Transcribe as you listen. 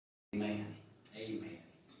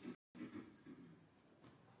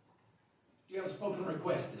unspoken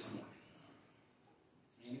requests this morning?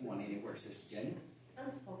 Anyone, anywhere, Sister Jenny?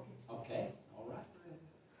 Unspoken. Okay, all right.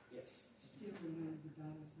 Yes. Still remember the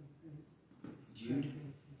daughters of Jude?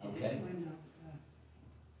 Okay.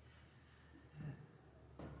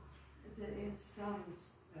 It's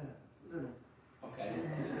Donna's little Okay.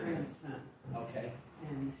 grandson. Okay.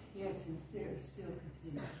 And yes, and still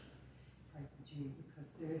continue to pray for Jude because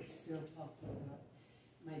they're still talking about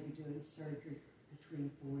maybe doing surgery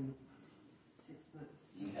between 4 and 6 months.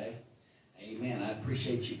 Okay. Amen. I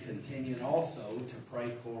appreciate you continuing also to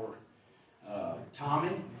pray for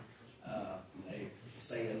Tommy. They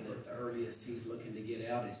saying that the earliest he's looking to get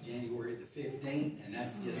out is January the 15th, and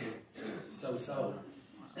that's just so.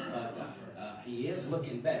 But he is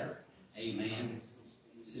looking better. Amen.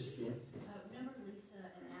 Sister. Remember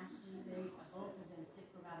Lisa and Ashley? They both have been sick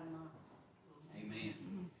for about a month. Amen.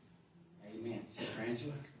 Amen. Sister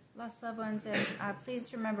Angela. Lost loved ones, and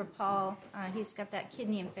please remember Paul. He's got that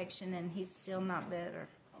kidney infection, and he's still not better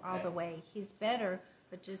all the way. He's better,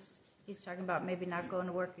 but just he's talking about maybe not going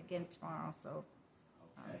to work again tomorrow. So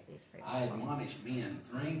please pray for I Paul. admonish men,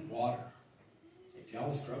 drink water. If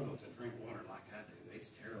y'all struggle to drink water like I do, it's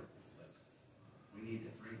terrible. But we need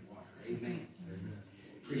to drink water. Amen.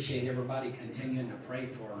 Appreciate everybody continuing to pray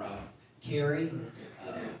for Carrie,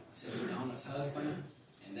 Sister Donna's husband,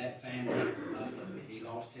 and that family. He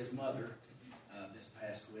lost his mother this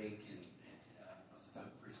past week, and Brother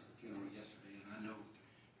Doug preached the funeral yesterday, and I know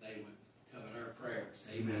they would cover our prayers.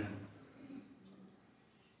 Amen.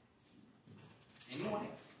 Anyone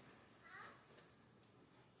else?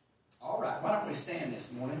 All right, why don't we stand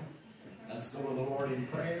this morning? Let's go to the Lord in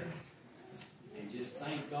prayer and just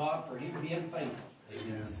thank God for Him being faithful.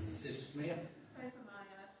 Amen. Sister Smith. Pray for my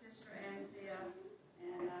sister Anzia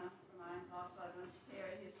and for my lost loved ones,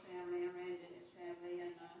 Terry, his family, and Randy and his family,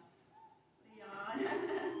 and Leon.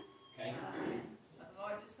 Okay. So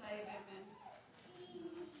Lord, to save him,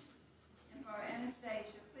 and for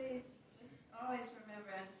Anastasia, please just always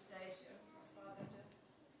remember Anastasia, Father,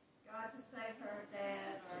 God to save her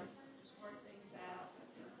dad or just work things out, but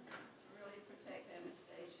to really protect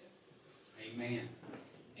Anastasia. Amen.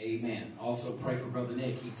 Amen. Also pray for Brother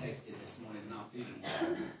Nick. He texted this morning not feeling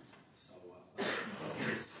well. So let's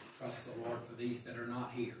just trust the Lord for these that are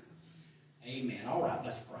not here. Amen. All right,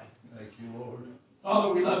 let's pray. Thank you, Lord.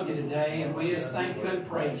 Father, we love you today, and we just thank you and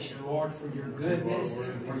praise you, Lord, for your goodness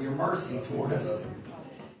and for your mercy toward us.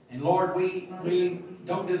 And Lord, we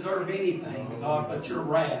don't deserve anything, God, but your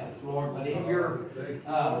wrath, Lord. But in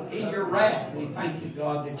your wrath, we thank you,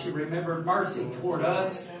 God, that you remembered mercy toward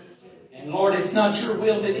us. And Lord, it's not your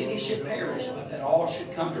will that any should perish, but that all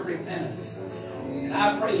should come to repentance. And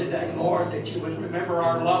I pray today, Lord, that you would remember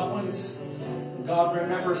our loved ones. God,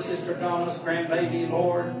 remember Sister Donna's grandbaby,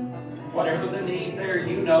 Lord. Whatever the need there,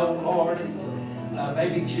 you know, Lord.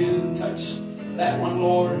 Baby Jude, touch that one,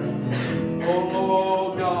 Lord.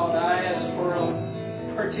 Oh, God, I ask for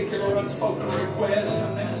a particular unspoken request,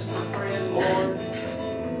 a minister friend, Lord.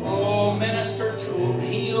 Oh, minister to them,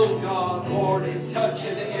 heal, God, Lord, and touch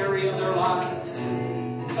an area of their lives.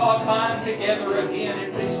 God, bind together again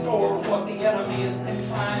and restore what the enemy has been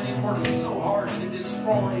trying and working so hard to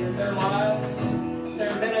destroy in their lives.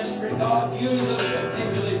 Their ministry, God, use them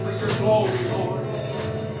continually for your glory, Lord.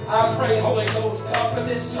 I pray, Holy Ghost, God, for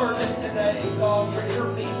this service today, God, for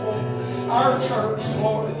your people, our church,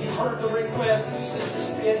 Lord. You heard the request of Sister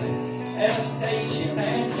Smith, Anastasia,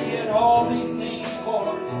 Nancy, and all these needs,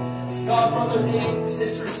 Lord. God, Brother Nick,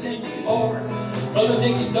 Sister Cindy, Lord. Brother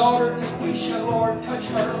Nick's daughter, Taquisha, Lord, touch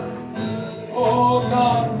her. Oh,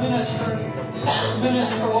 God, minister,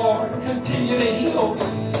 Lord. Continue to heal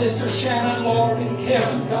Sister Shannon, Lord, and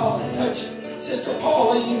Kevin, God. Touch Sister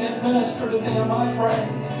Pauline and minister to them, I pray.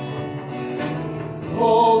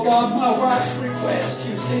 Oh, God, my wife's request.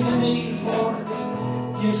 You see the need, Lord.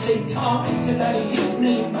 You see Tommy today, his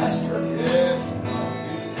need, Master.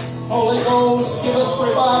 Holy Ghost, give us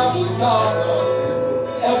revival,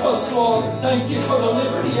 God. Help us, Lord. Thank you for the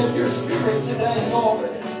liberty of your Spirit today, Lord.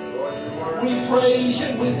 We praise you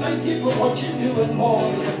and we thank you for what you're doing,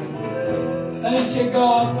 Lord. Thank you,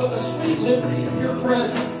 God, for the sweet liberty of your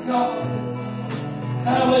presence, God.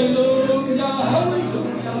 Hallelujah,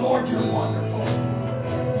 hallelujah. Lord, you're wonderful.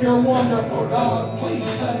 You're wonderful, God.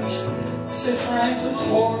 Please touch Sister Angela,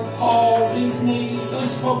 Lord. All these needs,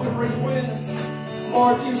 unspoken requests.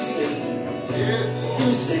 Lord, you see.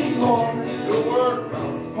 You see, Lord. Your word,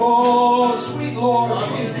 God. Oh, sweet Lord,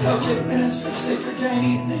 please touch it, Minister Sister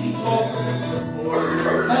Janie's need,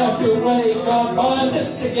 Lord. Have your way, God. Bind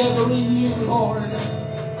us together in you, Lord.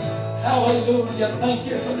 Hallelujah. Thank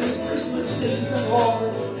you for this Christmas season,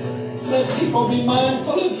 Lord. Let people be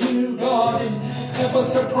mindful of you, God, and help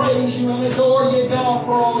us to praise you and adore you, God,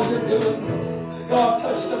 for all you're doing. God,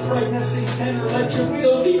 touch the pregnancy center. Let your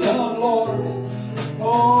will be done, Lord.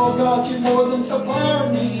 Oh, God, you more than supply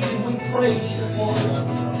our need, and we praise you for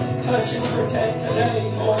it. Touch and protect today,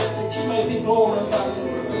 Lord, that you may be glorified.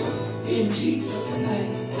 In Jesus'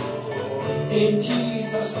 name. In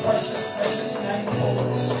Jesus' precious, precious name,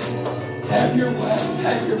 Lord. Have your way.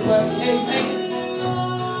 Have your way. Amen.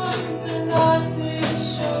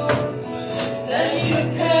 That you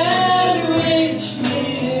can reach me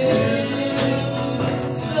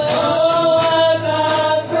to. So as I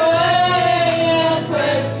pray and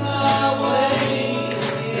press my way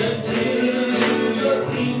into your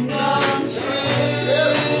kingdom true,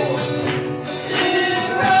 to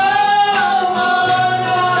roam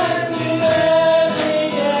on you every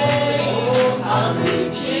day, I'm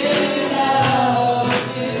reaching out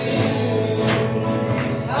to you.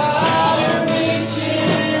 I'm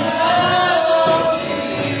reaching out to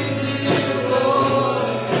you, Lord.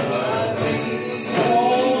 I'm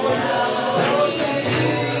reaching out to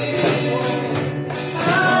you. I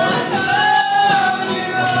know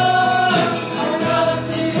your arms are not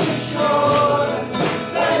too short,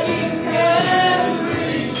 that you can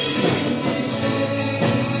reach me.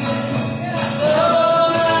 So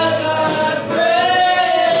as I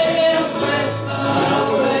pray and press my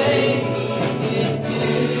way into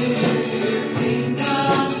your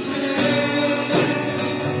kingdom true,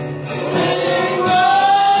 to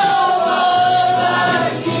roam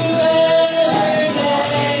like you every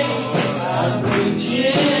day, I'm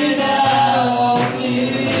reaching out to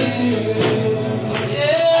you.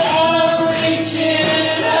 Yeah, I'm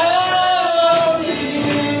reaching out to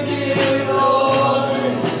you, dear Lord.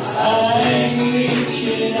 I'm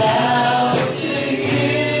reaching out to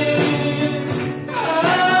you. I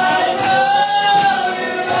know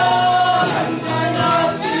your arms are not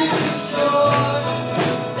too short,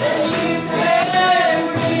 that you can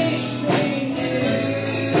reach me to.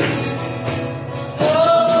 So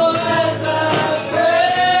as I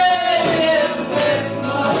pray and press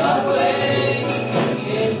my way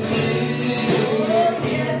into your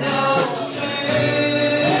kingdom true,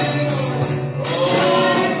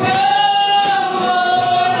 to go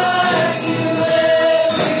like you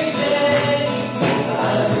every day,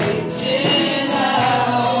 I'm reaching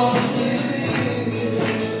out to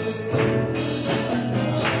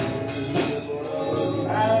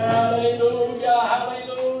Hallelujah,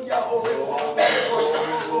 hallelujah. Holy Lord.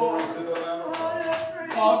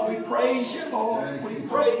 God, we praise you, Lord. We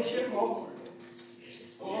praise you, Lord.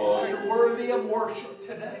 Oh, you're worthy of worship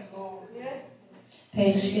today, Lord.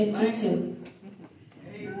 Page 52.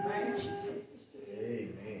 Amen.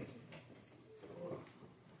 Amen.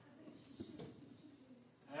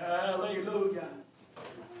 Hallelujah.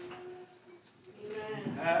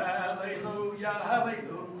 Hallelujah,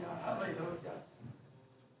 hallelujah, hallelujah.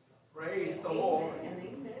 Praise the Lord.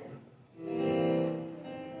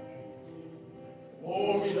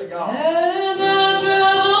 Glory to God. As I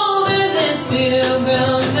travel with this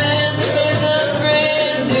pilgrim, then there is a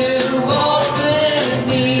friend who walks with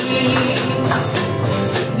me.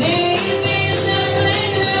 Leads me safely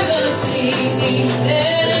through the sea, and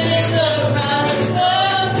it is the promise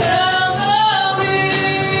of Calvary.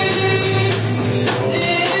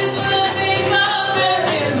 This would be my friend,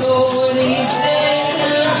 dear Lord, each day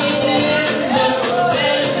to renew the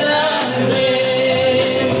best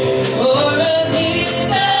again. For a need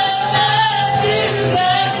that I do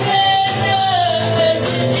back then,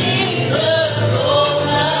 Jesus, all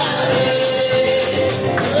my days.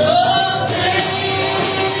 Oh,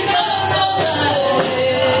 Jesus, all my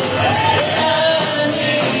days. I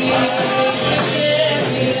need you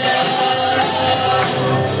every hour.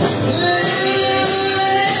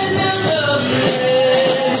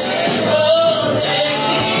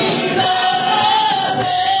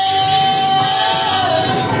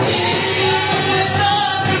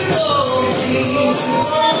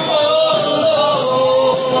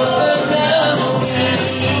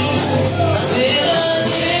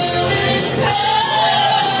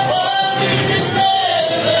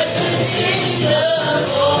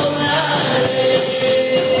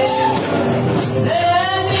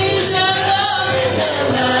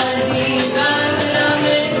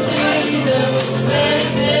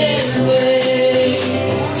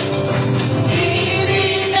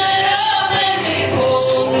 Easy that I'll make me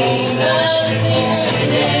holy, nothing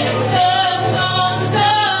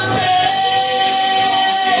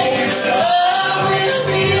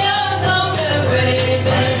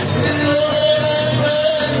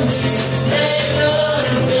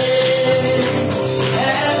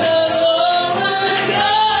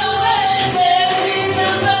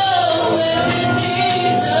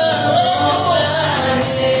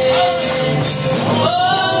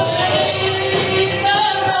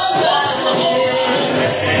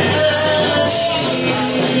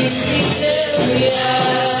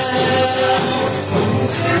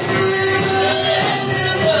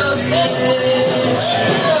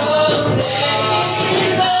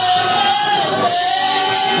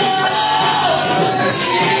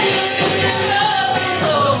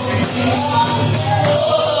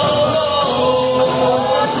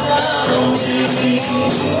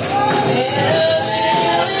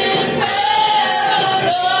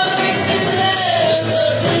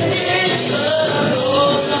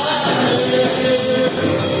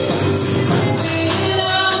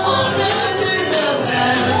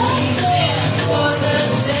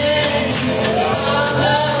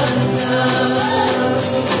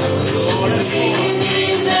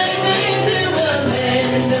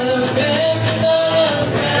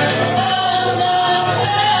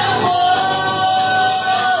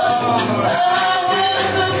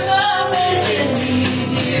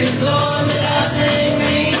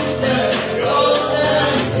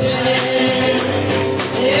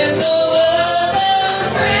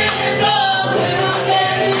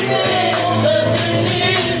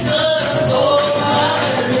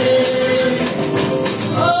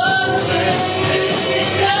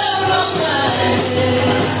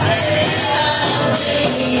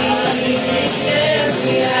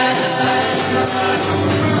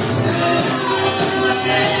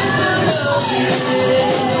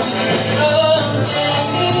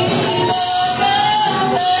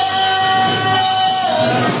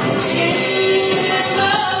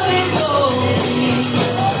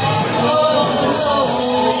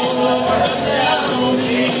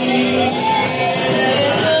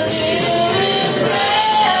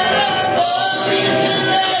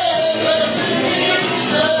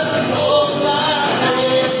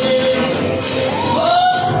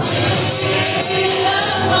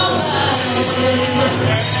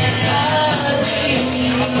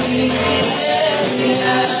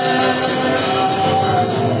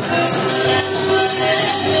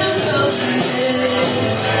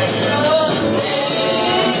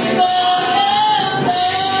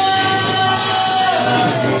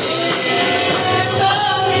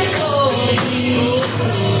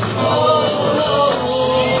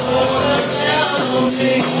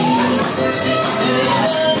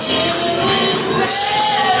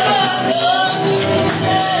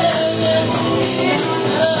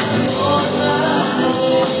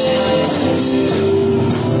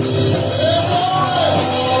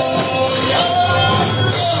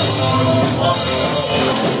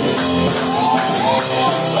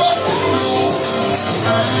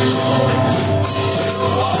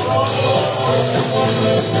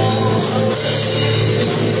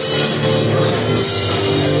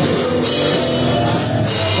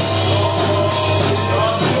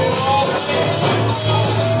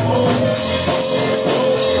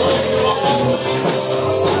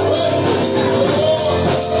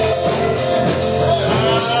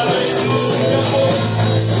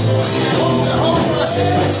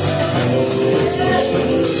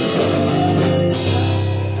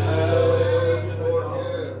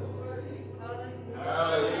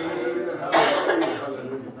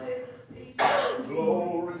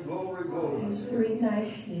Glory, glory, glory.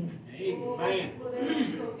 3:19. Amen.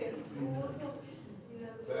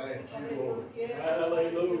 Thank you, Lord.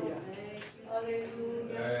 Hallelujah.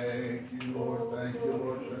 Thank you, Lord. Thank you,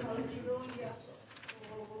 Lord. Thank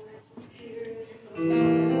you.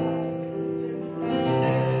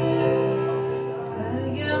 I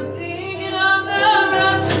am thinking of the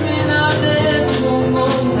rapture of this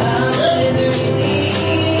moment. How did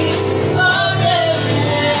redeem all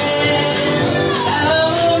everything? I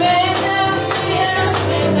will raise them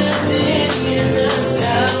to the sing in the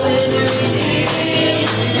sky with the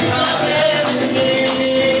redeem all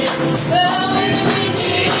everything. But with the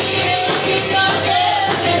redeem all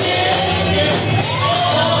everything.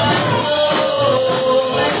 Oh, I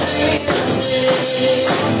know when the redeem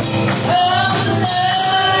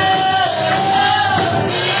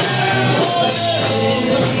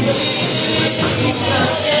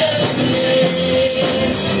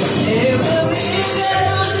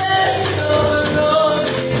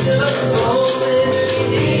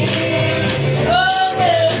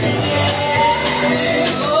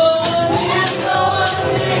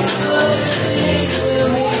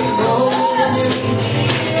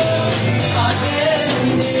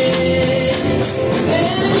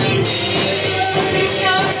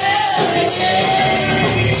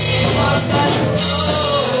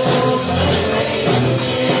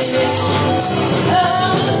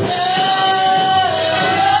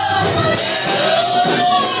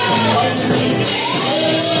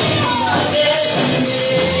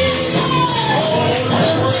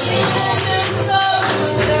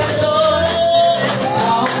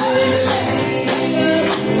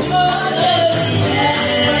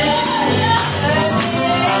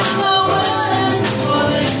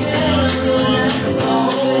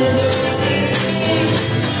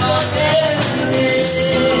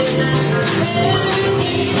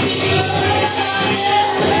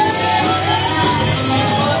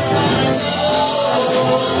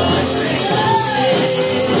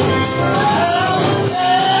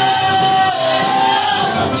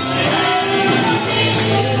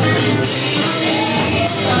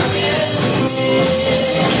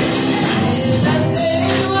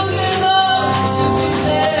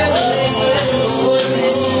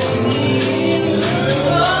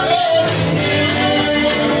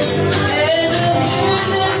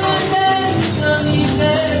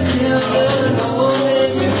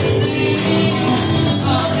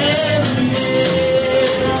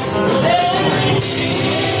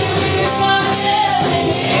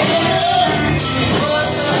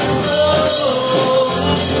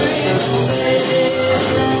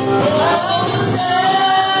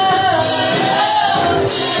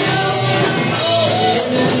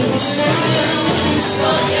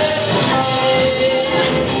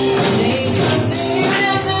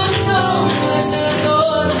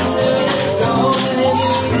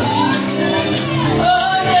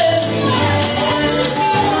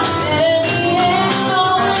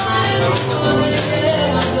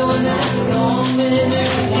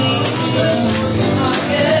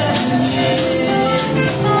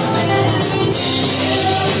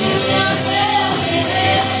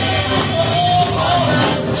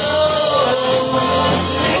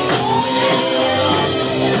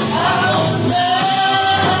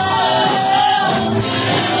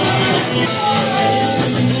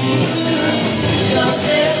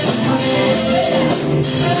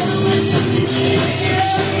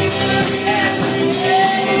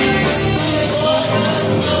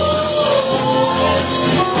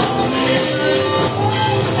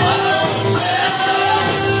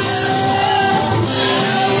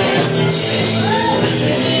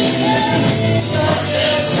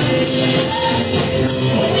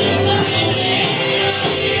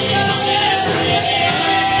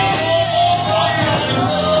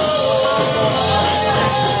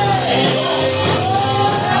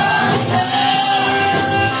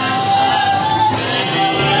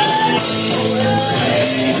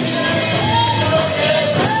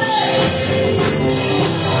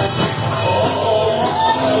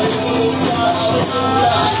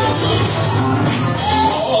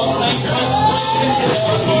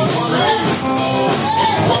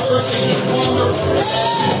worthy. He's wonderful.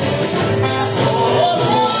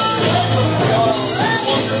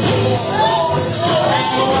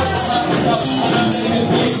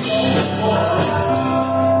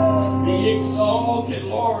 Be exalted,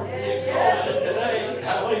 Lord. Be exalted today.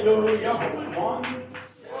 Hallelujah, Holy One.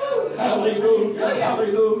 Hallelujah,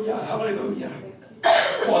 hallelujah, hallelujah.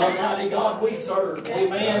 What a mighty God we serve.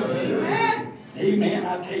 Amen. Amen.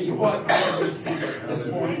 I tell you what, God, we see it this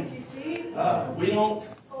morning. We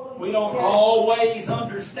don't always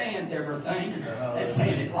understand everything. That's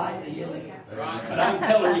saying it lightly, isn't it? But I'm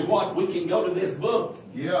telling you what, we can go to this book.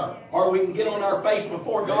 Yeah. Or we can get on our face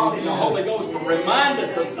before God and the Holy Ghost to remind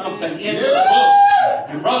us of something in this book.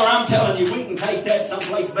 And brother, I'm telling you, we can take that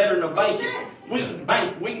someplace better than a bacon. We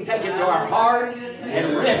can take it to our heart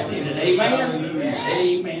and rest in it. Amen?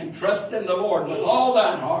 Amen. Trust in the Lord with all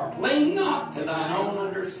thine heart. Lean not to thine own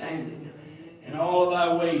understanding. In all of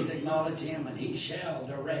thy ways acknowledge Him, and He shall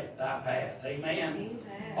direct thy paths. Amen?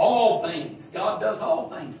 All things. God does all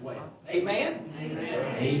things well. Amen?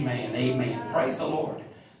 Amen. Amen. Praise the Lord.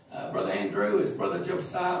 Brother Andrew, is Brother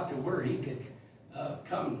Josiah to where he could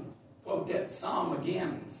come quote that psalm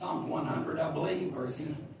again? Psalm 100, I believe. Or is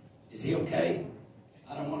he okay?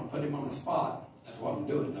 I don't want to put him on the spot. That's what I'm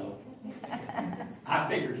doing, though. I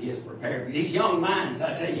figured he is prepared. These young minds,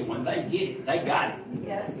 I tell you, when they get it, they got it.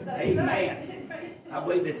 Yes. Amen. I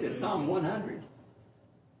believe this is Psalm 100.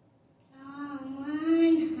 Psalm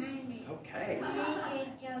 100. Okay. Make a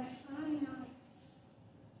joyful noise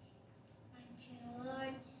unto the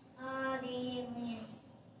Lord, all the lands.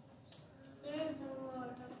 Serve the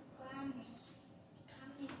Lord with gladness.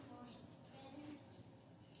 Come before His presence.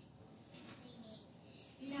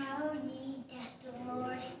 Singing. Know ye that the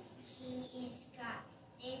Lord, He is God.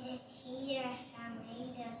 It is He that hath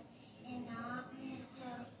made us, and not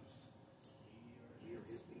ourselves. We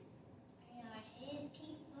are His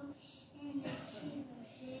people, and the sheep of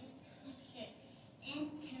His pasture.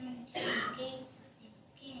 Enter into the gates with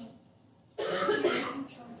thanksgiving, and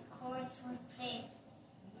into His courts with praise.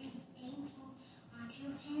 Be thankful unto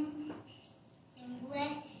Him, and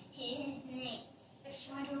bless His name.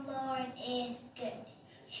 For the Lord is good.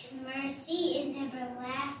 His mercy is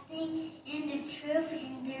everlasting, and the truth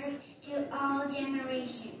endures to all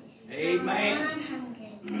generations. Amen. Psalm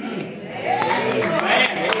 100.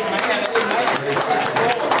 Amen.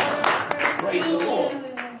 Praise the Lord.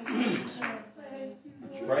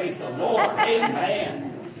 Praise the Lord. Amen.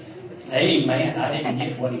 Amen. I didn't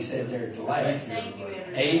get what he said there at the last.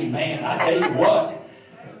 Amen. I tell you what,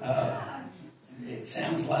 it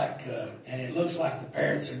sounds like, and it looks like the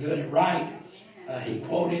parents are doing it right.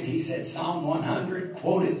 He said Psalm 100,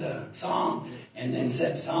 quoted the Psalm, and then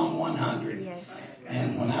said Psalm 100. Yes.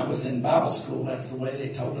 And when I was in Bible school, that's the way they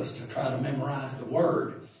told us to try to memorize the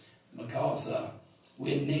Word, because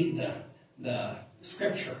we need the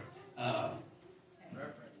Scripture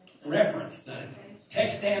reference, the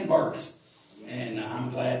text and verse. And I'm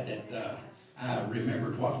glad that I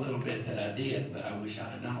remembered what little bit that I did, but I wish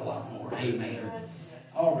I'd have done a lot more. Amen.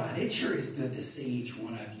 All right, it sure is good to see each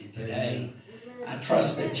one of you today. I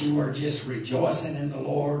trust that you are just rejoicing in the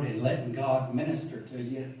Lord and letting God minister to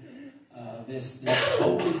you this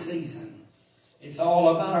holy season. It's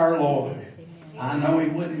all about our Lord. I know He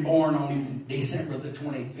wasn't born on December the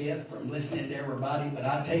 25th from listening to everybody, but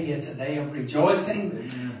I tell you, it's a day of rejoicing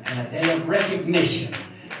and a day of recognition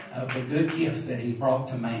of the good gifts that He brought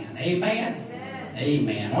to man. Amen?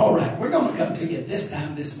 Amen. All right, we're going to come to you at this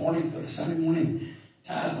time this morning for the Sunday morning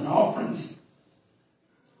tithes and offerings.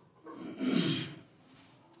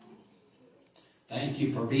 Thank you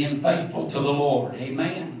for being faithful to the Lord.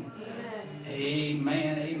 Amen.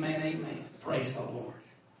 Amen, amen, amen. Praise the Lord.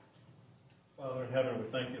 Father in heaven, we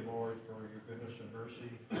thank you, Lord, for your goodness and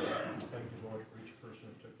mercy. Thank you, Lord, for each person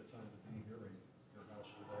who took the time to be here in your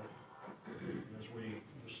house today. And as we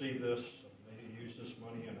receive this, may you use this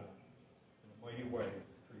money in a mighty way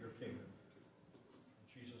for your kingdom.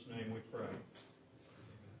 In Jesus' name we pray.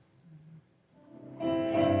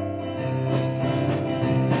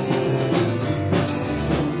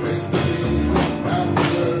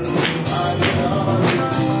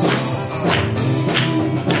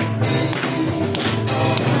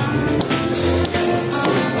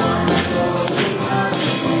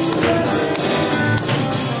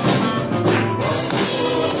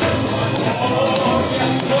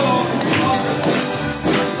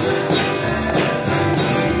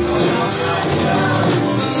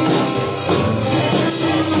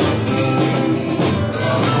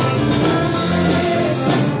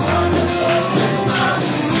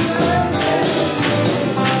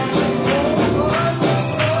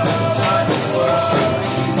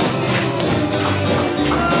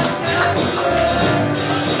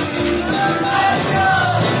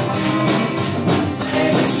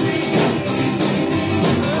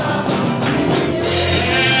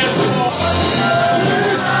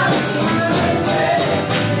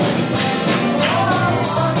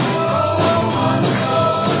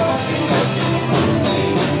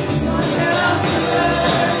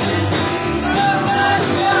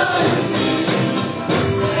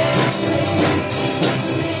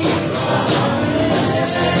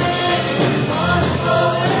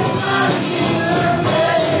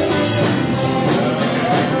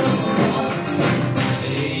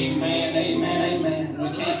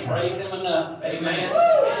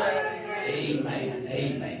 Amen.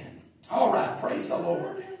 Amen. All right. Praise the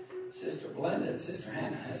Lord. Sister Belinda and Sister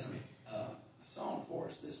Hannah has a song for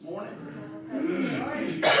us this morning.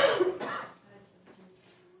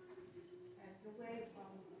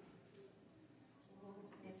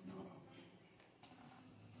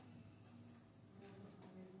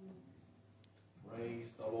 Praise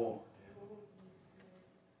the Lord.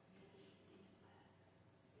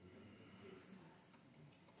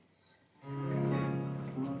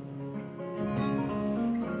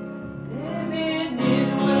 Living in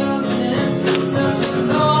the wilderness for such a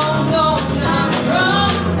long, long time.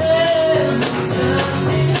 Promised them just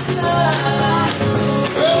in time.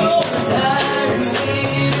 Broke tired and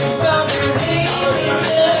weary from their daily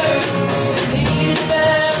journey. These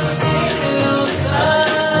steps still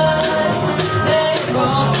tight. They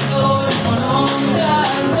crossed over one on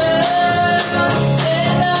God's well,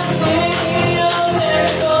 and I'm thinking of their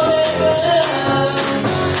golden well.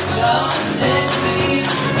 God sent me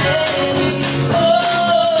ready.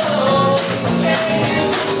 Oh, can you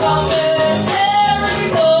promise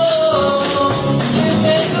Jericho? You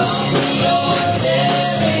can go to your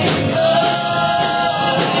Jericho.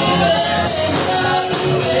 Even in the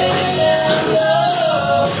wind and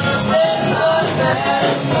blow, there's not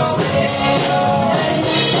that so big. And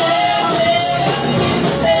you can live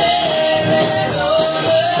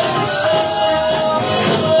overflow.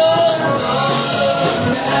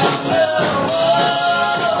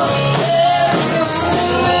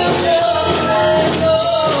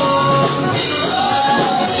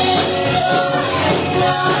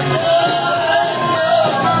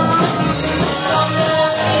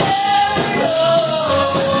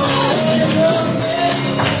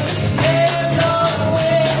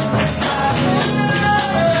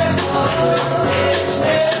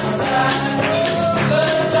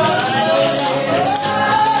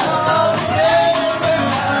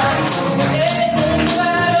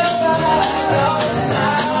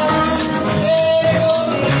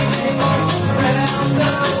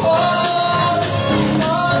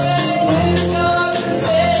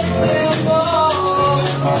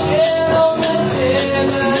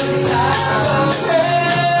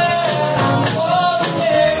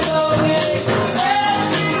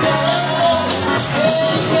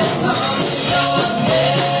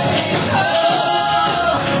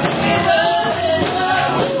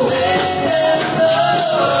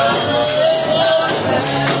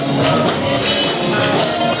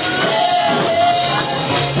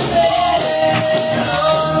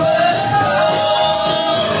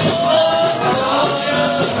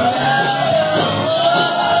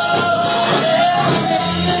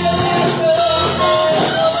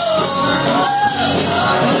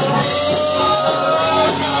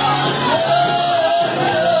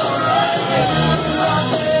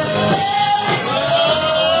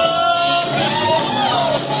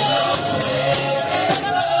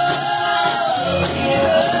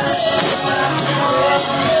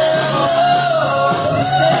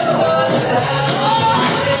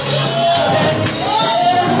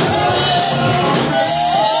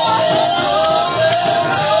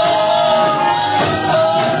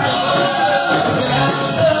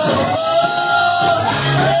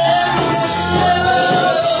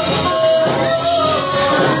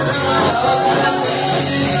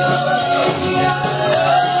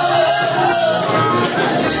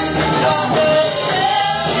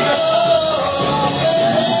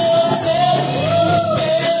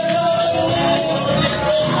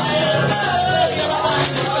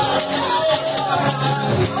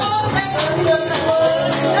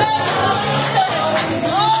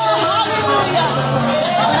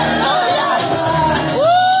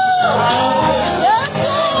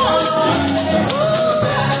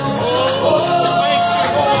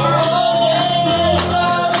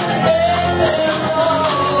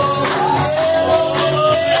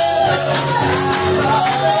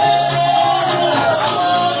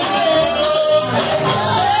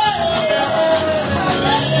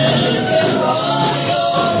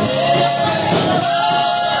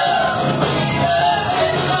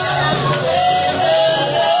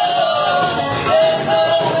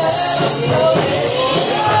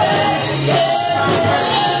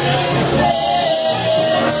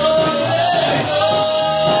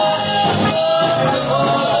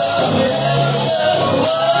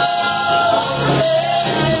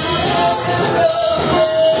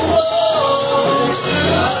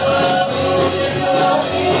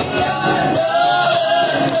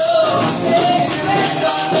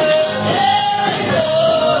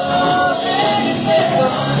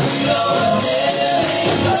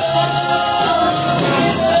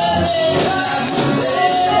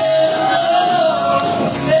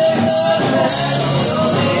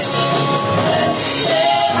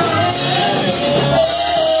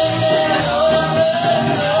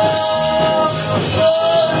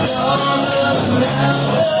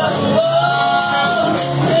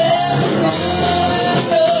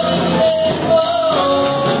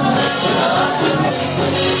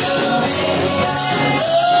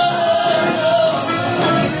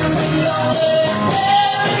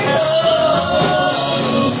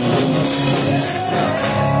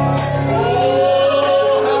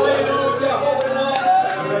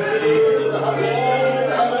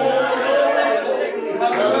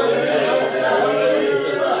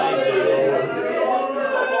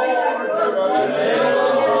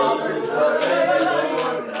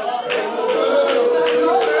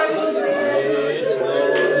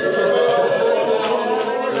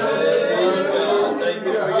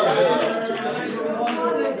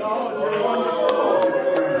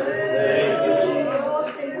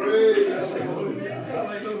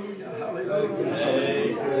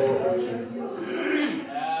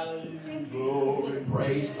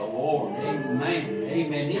 Praise the Lord. Amen.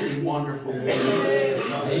 Amen. Isn't He wonderful?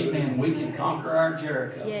 Amen. We can conquer our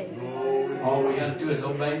Jericho. Yes. All we got to do is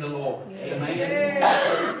obey the Lord.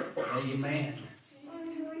 Amen. Amen.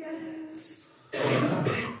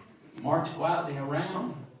 Amen. March quietly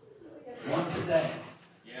around once a day.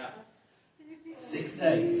 6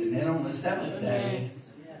 days. And then on the 7th day,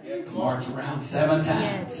 march around 7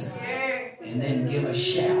 times. And then give a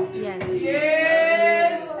shout. Yes.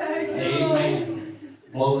 Amen.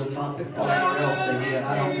 Blow the trumpet, whatever else they did.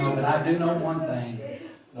 I don't know, but I do know one thing.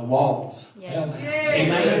 The walls. Yes.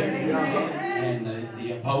 Amen. And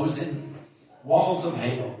the opposing walls of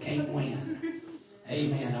hell can't win.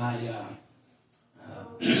 Amen. I'm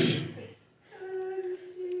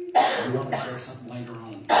going to share something later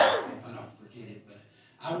on if I don't forget it. But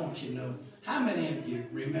I want you to know, how many of you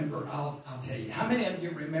remember, I'll tell you, how many of you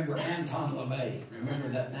remember Anton LaVey? Remember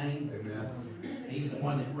that name? Amen. He's the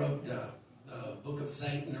one that wrote the Book of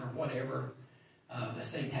Satan or whatever, the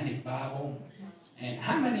Satanic Bible. And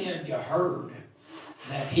how many of you heard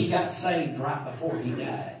that he got saved right before he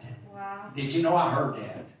died? Wow. Did you know I heard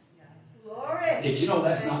that? Glory. Did you know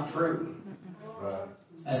that's not true? Right.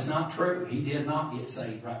 That's not true. He did not get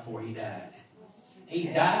saved right before he died. He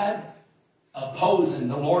died opposing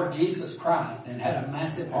the Lord Jesus Christ and had a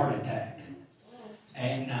massive heart attack.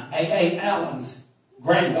 And A.A. Allen's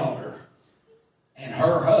granddaughter and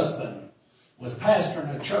her husband was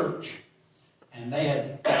pastoring a church. And they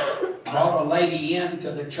had brought a lady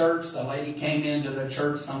into the church. The lady came into the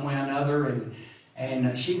church some way or another,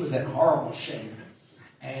 and she was in horrible shape.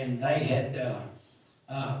 And they had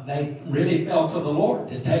they really felt to the Lord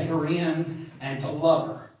to take her in and to love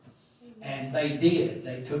her. And they did.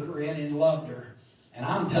 They took her in and loved her. And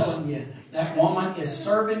I'm telling you, that woman is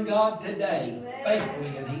serving God today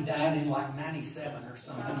faithfully, and he died in like 97 or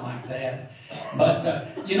something like that. But,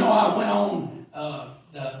 I went on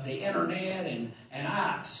the internet and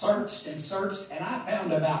I searched and searched, and I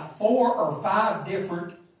found about 4 or 5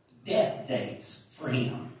 different death dates for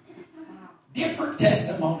him. Different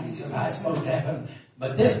testimonies of how it's supposed to happen.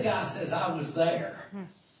 But this guy says, I was there,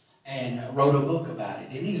 and wrote a book about it.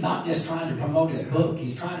 And he's not just trying to promote his book.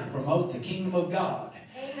 He's trying to promote the kingdom of God.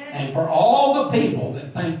 Amen. And for all the people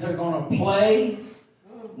that think they're going to play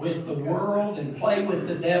with the world and play with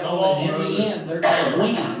the devil, and in the end they're going to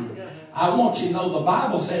win, I want you to know the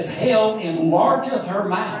Bible says hell enlargeth her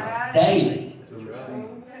mouth daily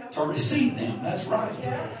to receive them. That's right.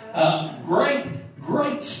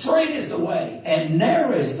 Great straight is the way, and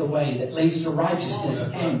narrow is the way that leads to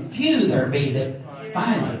righteousness, and few there be that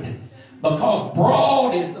find it. Because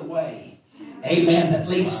broad is the way, amen, that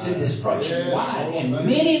leads to destruction. Wide, and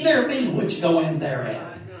many there be which go in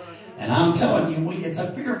thereat. And I'm telling you, it's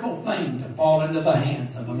a fearful thing to fall into the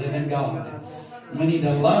hands of a living God. We need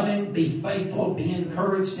to love Him, be faithful, be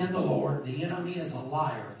encouraged in the Lord. The enemy is a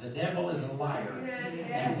liar. The devil is a liar.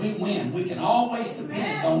 And we win. We can always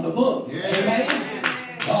depend on the book. Amen.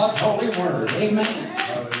 God's holy word. Amen.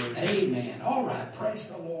 Amen. All right.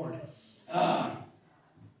 Praise the Lord. Amen.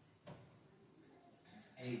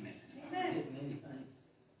 Am I hitting anything?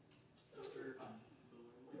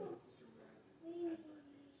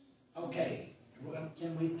 Okay. Well,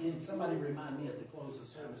 can somebody remind me at the close of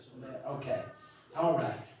service for that? Okay. All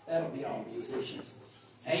right. That'll be all musicians.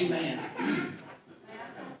 Amen.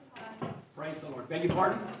 Praise the Lord. Beg your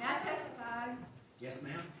pardon? May I testify? Yes,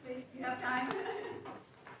 ma'am. Please, do you have time?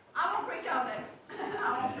 I won't preach all day. I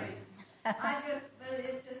won't preach.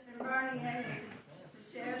 It's just been burning in me to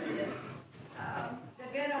share this.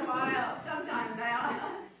 It's been a while, sometime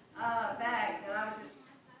now, back, that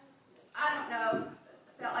I don't know,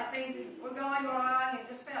 felt like things were going wrong, and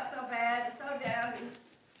just felt so bad and so down, and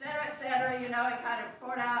et cetera, and kind of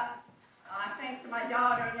poured out, I think, to my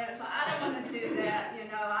daughter, and it was like, I don't want to do that, I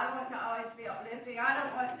want to always be uplifting, I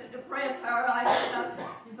don't want to depress her,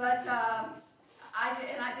 but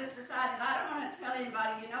I just decided I don't want to tell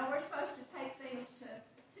anybody, we're supposed to take things to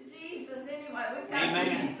Jesus anyway, we've got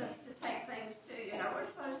Amen. Jesus to take things to, we're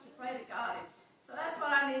supposed to pray to God, and so that's what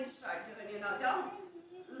I need to start doing, don't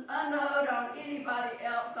unload on anybody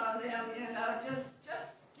else on them, you know, just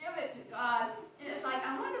give it to God. And it's like,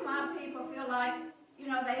 I wonder why people feel like, you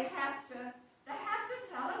know, they have to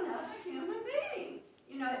tell another human being.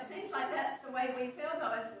 You know, it seems like that's the way we feel,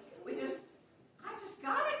 though, is I just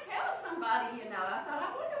got to tell somebody, you know. I thought,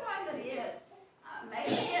 I wonder why that is.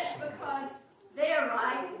 Maybe it's because they're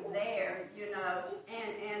right there, you know,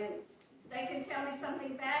 and they can tell me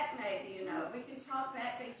something back, maybe, you know. We can talk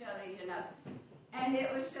back to each other, you know. And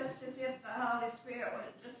it was just as if the Holy Spirit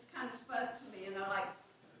was just kind of spoke to me, you know, like,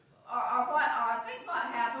 or I think what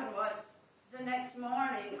happened was the next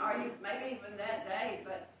morning, or maybe even that day,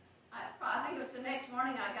 but I think it was the next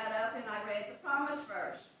morning I got up and I read the promise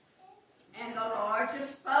verse. And the Lord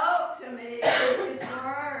just spoke to me with His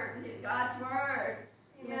Word, God's Word,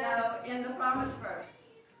 you know, in the promise verse.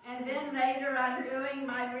 And then later I'm doing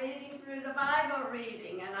my reading through the Bible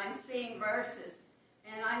reading, and I'm seeing verses.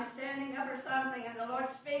 And I'm standing up or something, and the Lord's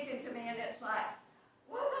speaking to me, and it's like,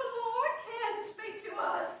 well, the Lord can speak to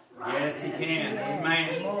us, right? Yes, He can. Amen.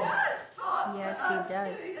 He does talk Yes, to us, He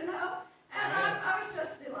does. too, you know. And I was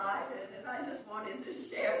just delighted, and I just wanted to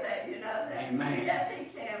share that, you know, that Amen. yes, He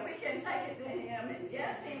can. We can take it to Him, and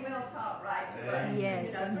yes, He will talk right to us, Yes,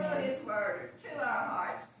 you know, amen. through His Word, to our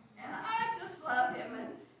hearts. And I just love Him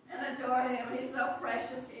and adore Him. He's so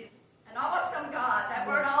precious. He's an awesome God. That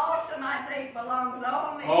word awesome, I think, belongs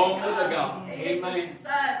only to God. He is Amen.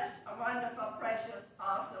 such a wonderful, precious,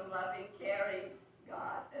 awesome, loving, caring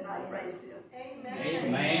God, and I praise Him.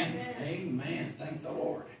 Amen. Amen. Thank the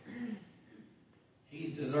Lord.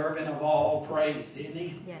 He's deserving of all praise, isn't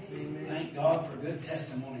He? Yes. Thank God for good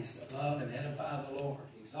testimonies that love and edify the Lord.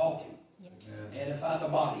 Exalt Him. Yes. Edify the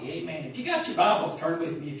body. Amen. If you got your Bibles, turn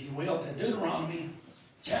with me, if you will, to Deuteronomy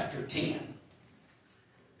chapter 10.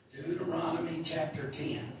 Deuteronomy chapter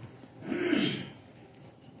 10.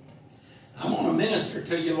 I'm going to minister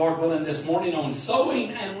to you, Lord willing, this morning on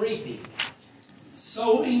sowing and reaping.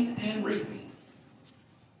 Sowing and reaping.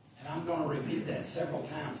 And I'm going to repeat that several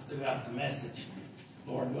times throughout the message,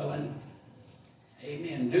 Lord willing.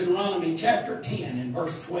 Amen. Deuteronomy chapter 10 and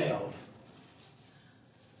verse 12.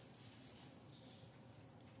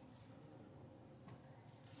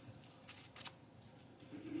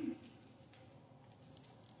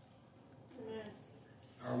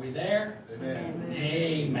 Are we there? Amen.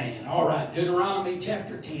 Amen. All right. Deuteronomy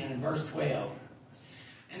chapter 10 and verse 12.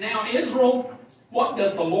 And now, Israel, what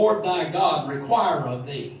doth the Lord thy God require of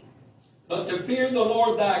thee? But to fear the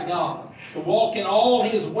Lord thy God, to walk in all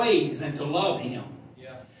His ways and to love Him,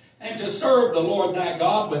 and to serve the Lord thy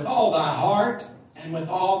God with all thy heart and with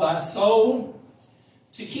all thy soul,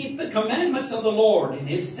 to keep the commandments of the Lord and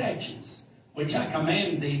His statutes, which I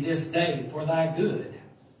command thee this day for thy good.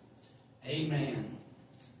 Amen.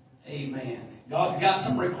 Amen. God's got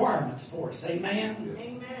some requirements for us. Amen?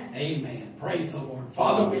 Amen. Amen. Praise the Lord.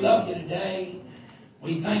 Father, we love you today.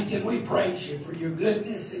 We thank you and we praise you for your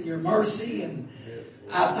goodness and your mercy. And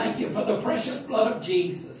I thank you for the precious blood of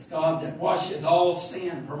Jesus, God, that washes all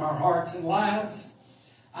sin from our hearts and lives.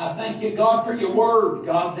 I thank you, God, for your word,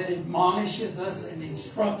 God, that admonishes us and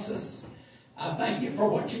instructs us. I thank you for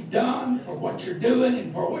what you've done, for what you're doing,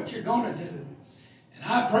 and for what you're going to do.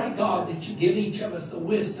 And I pray, God, that you give each of us the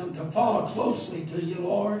wisdom to follow closely to you,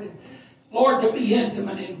 Lord. Lord, to be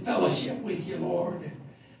intimate in fellowship with you, Lord.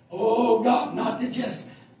 Oh, God, not to just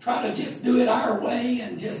try to just do it our way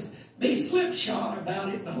and just be slipshod about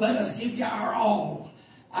it, but let us give you our all.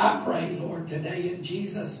 I pray, Lord, today in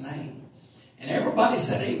Jesus' name. And everybody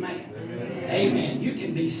said amen. Amen. Amen. You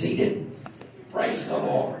can be seated. Praise the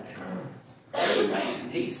Lord. Amen.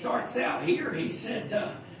 He starts out here, he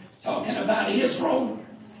said, talking about Israel.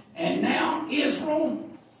 And now Israel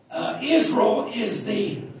is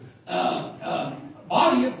the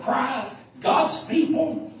body of Christ, God's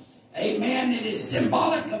people. Amen. It is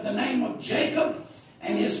symbolic of the name of Jacob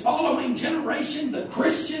and his following generation, the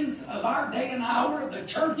Christians of our day and hour, the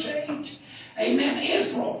church age. Amen.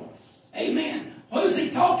 Israel. Amen. Who's he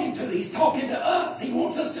talking to? He's talking to us. He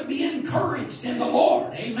wants us to be encouraged in the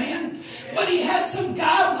Lord. Amen. But he has some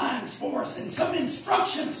guidelines for us and some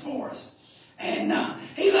instructions for us. And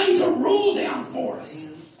he lays a rule down for us.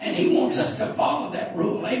 And he wants us to follow that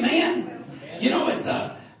rule. Amen. You know, it's my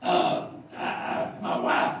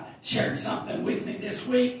wife shared something with me this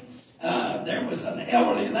week. There was an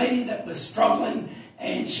elderly lady that was struggling,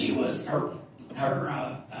 and she was her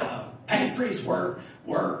pantries were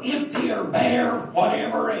empty or bare,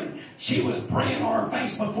 whatever, and she was praying on her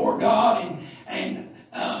face before God, and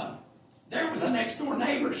there was a next door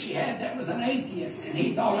neighbor she had that was an atheist, and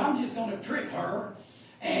he thought, I'm just going to trick her,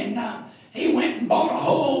 and he went and bought a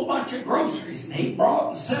whole bunch of groceries, and he brought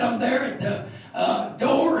and set them there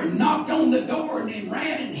door and knocked on the door and then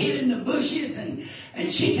ran and hid in the bushes.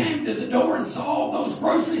 And she came to the door and saw all those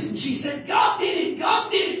groceries and she said, God did it, God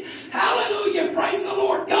did it. Hallelujah, praise the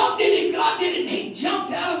Lord. God did it, God did it. And he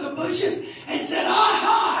jumped out of the bushes and said,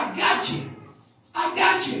 aha, I got you. I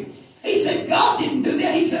got you. He said, God didn't do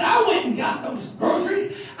that. He said, I went and got those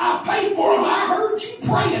groceries. I paid for them. I heard you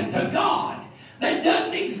praying to God that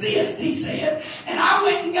doesn't exist, he said. And I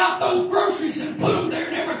went and got those groceries and put them there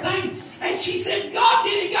and everything. And she said, God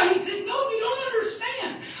did it. God. He said, no, you don't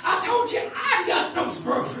understand. I told you I got those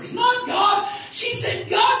groceries, not God. She said,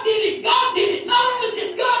 God did it. God did it. Not only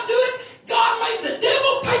did God do it, God made the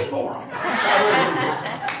devil pay for them.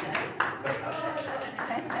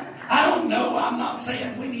 I don't know. I'm not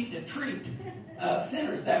saying we need to treat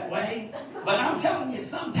sinners that way. But I'm telling you,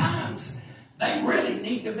 sometimes they really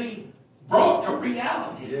need to be brought to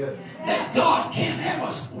reality that God can have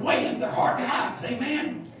us way in their heart and lives.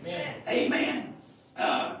 Amen? Amen.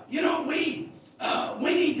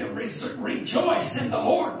 We need to rejoice in the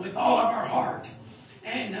Lord with all of our heart.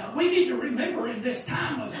 And we need to remember in this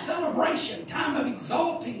time of celebration, time of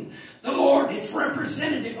exalting the Lord, it's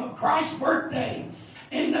representative of Christ's birthday.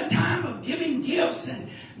 In the time of giving gifts and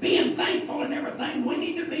being thankful and everything, we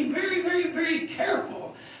need to be very, very, very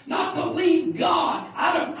careful not to leave God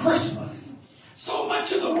out of Christmas. So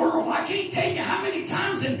much of the world, I can't tell you how many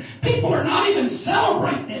times, and people are not even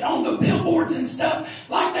celebrating it on the billboards and stuff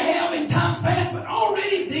like they have in times past, but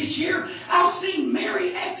already this year I've seen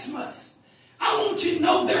Merry Xmas. I want you to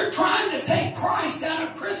know they're trying to take Christ out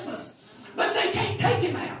of Christmas, but they can't take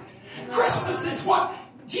him out.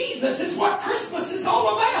 Jesus is what Christmas is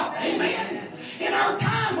all about. Amen. In our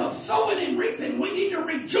time of sowing and reaping, we need to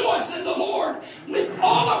rejoice in the Lord with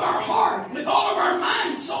all of our heart, with all of our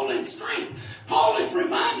mind, soul, and strength. Paul is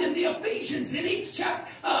reminding the Ephesians in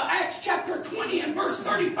Acts chapter 20 and verse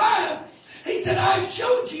 35. He said, I've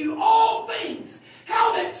showed you all things,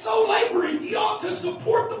 how that so laboring ye ought to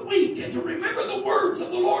support the weak and to remember the words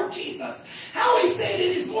of the Lord Jesus. How he said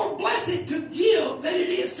it is more blessed to give than it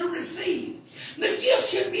is to receive. The gift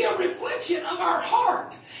should be a reflection of our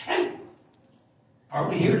heart. And are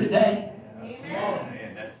we here today?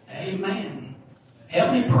 Amen. Amen.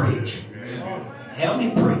 Help me preach. Help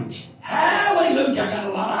me preach. Hallelujah. I got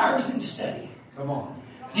a lot of hours in study. Come on.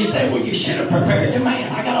 You say, well, you should have prepared the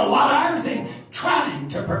man. I got a lot of hours in trying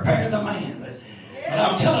to prepare the man. But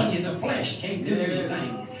I'm telling you, the flesh can't do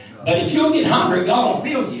anything. But if you'll get hungry, God will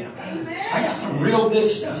fill you. I got some real good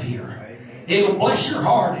stuff here. It'll bless your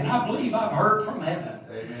heart, and I believe I've heard from heaven.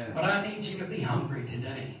 Amen. But I need you to be hungry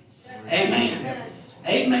today. Amen.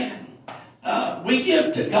 Amen. We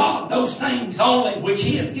give to God those things only which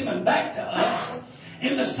He has given back to us.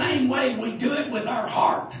 In the same way we do it with our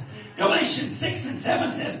heart. Galatians 6 and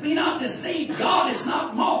 7 says, be not deceived, God is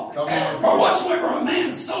not mocked. For whatsoever a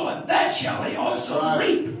man soweth, that shall he also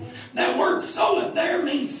reap. That word soweth there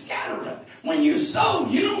means scattereth. When you sow,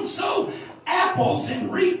 you don't sow apples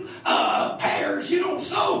and reap pears. You don't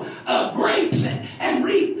sow grapes and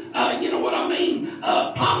reap,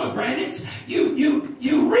 pomegranates. You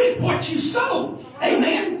reap what you sow.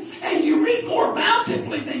 Amen. And you reap more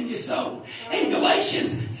bountifully than you sow. In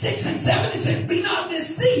Galatians 6 and 7 it says, be not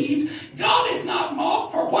deceived, God is not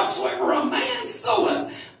mocked, for whatsoever a man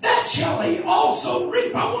soweth, that shall he also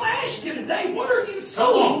reap. I want to ask you today, what are you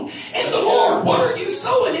sowing in the Lord? What are you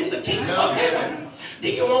sowing in the kingdom of heaven?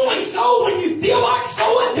 Do you only sow when you feel like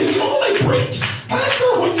sowing? Do you only preach,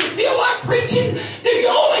 Pastor, when you feel like preaching? Do you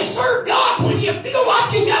only serve God when you feel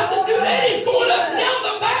like you got to do that? It's going up and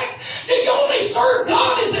down the back. Do you only serve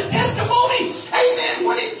God as a testimony? Amen.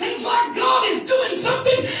 When it seems like God is doing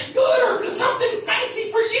something good or something fancy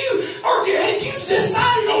for you, or have you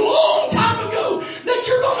decided a long time ago that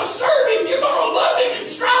you're going to serve Him, you're going to love Him and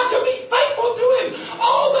strive to be faithful to Him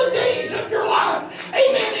all the days of your life?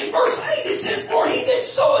 Amen. In verse 8 it says, for he that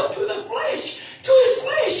soweth to the flesh, to his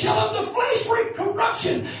flesh shall of the flesh reap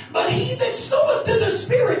corruption, but he that soweth to the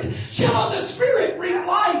Spirit shall of the Spirit reap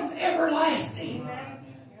life everlasting.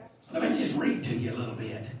 Let me just read to you a little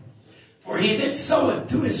bit. For he that soweth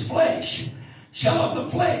to his flesh shall of the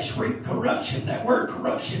flesh reap corruption. That word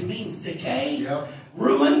corruption means decay,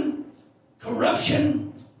 ruin,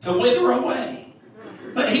 corruption, to wither away.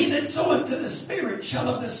 But he that soweth to the Spirit shall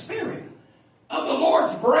of the Spirit, of the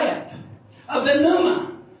Lord's breath, of the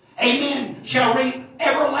pneuma, amen, shall reap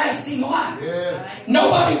everlasting life. Yes.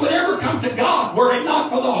 Nobody would ever come to God were it not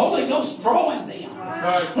for the Holy Ghost drawing them.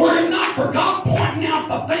 Right. Were it not for God pointing out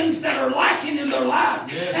the things that are lacking in their life,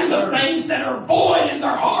 yes, and the things that are void in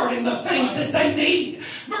their heart, and the things that they need.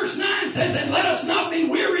 Verse 9 says, and let us not be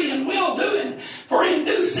weary in well-doing, for in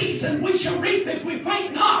due season we shall reap if we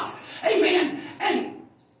faint not. Amen. And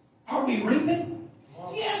are we reaping?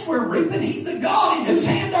 Yes, we're reaping. He's the God in whose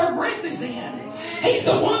hand our breath is in. He's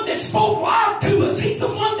the one that spoke life to us. He's the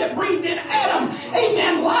one that breathed in Adam,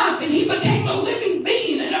 amen, life, and he became a living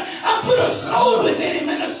being. And I put a soul within him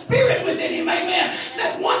and a spirit within him, amen,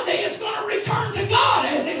 that one day is going to return to God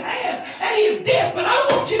as it has at his death. But I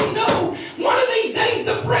want you to know, one of these days,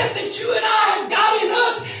 the breath that you and I have got in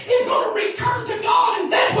us is going to return to God,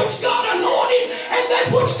 and that which God anointed and that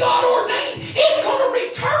which God ordained is going to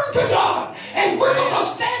return to God. And we're going to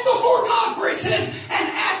stand before God, for it says, and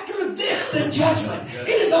after this the judgment.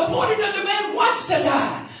 It is appointed unto man once to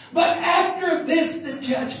die, but after this the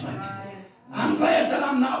judgment. I'm glad that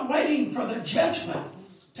I'm not waiting for the judgment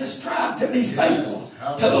to strive to be faithful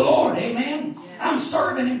to the Lord. Amen. I'm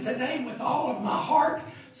serving him today with all of my heart,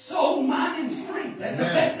 soul, mind, and strength as the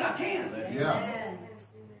best I can. Yeah.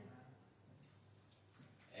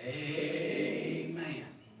 Amen.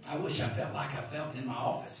 I wish I felt like I felt in my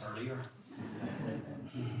office earlier.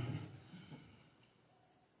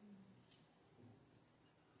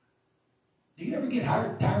 Do you ever get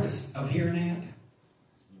tired of hearing that?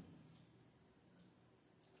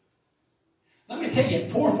 Let me tell you, at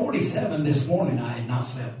 4:47 this morning, I had not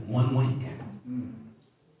slept one wink.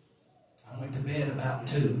 I went to bed about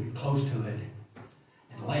 2, close to it,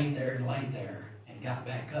 and laid there, and got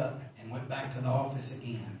back up and went back to the office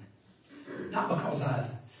again. Not because I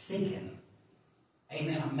was seeking,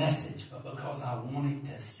 amen, a message, but because I wanted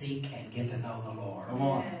to seek and get to know the Lord. Come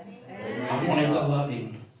on. I wanted to love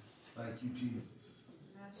him. Thank you, Jesus.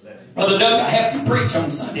 Brother Doug, I have to preach on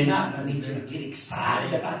Sunday night. I need you to get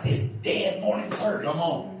excited about this dead morning service. Come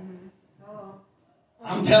on.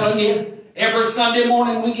 I'm telling you, every Sunday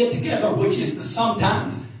morning we get together, which is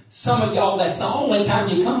sometimes, some of y'all, that's the only time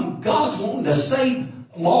you come. God's wanting to save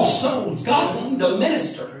lost souls. God's wanting to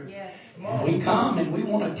minister. And we come and we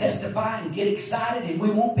want to testify and get excited and we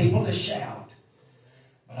want people to shout.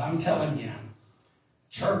 But I'm telling you,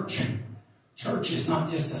 church is not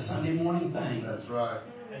just a Sunday morning thing. That's right.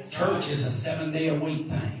 Church is a 7-day-a-week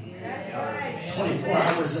thing. 24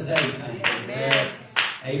 hours a day thing.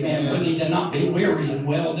 Amen. We need to not be weary in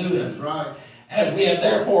well-doing. That's right. As we have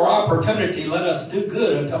therefore opportunity, let us do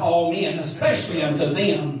good unto all men, especially unto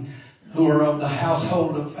them who are of the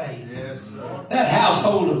household of faith. Yes, sir. That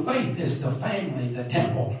household of faith is the family, the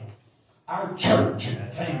temple, our church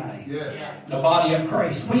family, Yes. the body of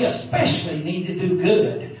Christ. We especially need to do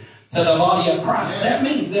good to the body of Christ. That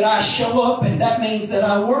means that I show up, and that means that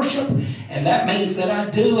I worship, and that means that I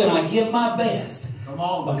do and I give my best. Come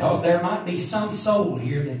on. Because there might be some soul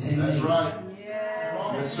here that's in That's need. right.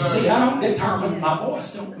 Yes, You sir. see, I don't determine, my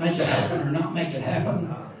voice don't make it happen or not make it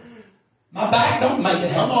happen. My back don't make it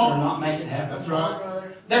happen or not make it happen. That's right.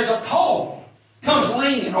 There's a call comes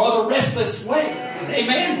ringing, or the restless waves.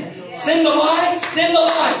 Amen. Send the light, send the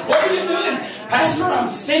light. What are you doing? Pastor, I'm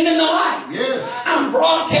sending the light. Yes. I'm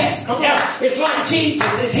broadcasting. Yeah, it's like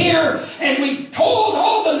Jesus is here, and we've toiled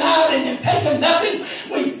all the night and have taken nothing.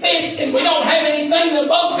 We fished and we don't have anything in the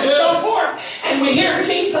boat to show for it. And we hear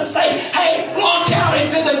Jesus say, hey, launch out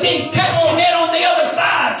into the deep, cast your net on the other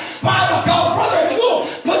side. Why? Because, brother, if you'll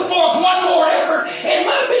put forth one more effort, it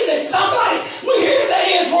might be that somebody will hear that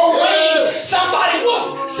Israel rain. Somebody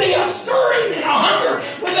will see a stirring and a hunger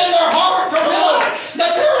within their heart to realize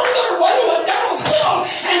that they're on their way to a devil's hell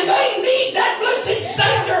and they need that blessed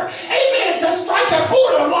Savior, amen, to strike a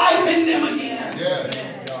chord of life in them again.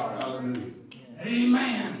 Yes. Hallelujah.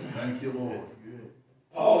 Amen. Thank you, Lord.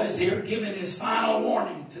 Paul is here giving his final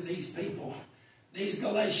warning to these people, these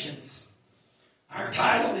Galatians. Our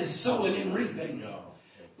title is Sowing and Reaping.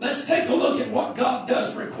 Let's take a look at what God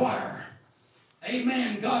does require.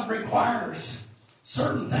 Amen. God requires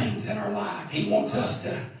certain things in our life. He wants us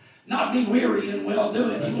to not be weary in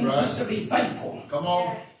well-doing. He wants us to be faithful. Come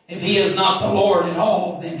on. If he is not the Lord at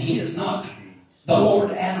all, then he is not the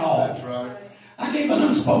Lord at all. That's right. I gave an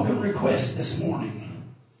unspoken request this morning.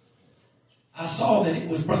 I saw that it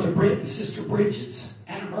was Brother Britt and Sister Bridget's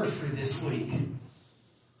anniversary this week.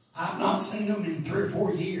 I've not seen them in 3 or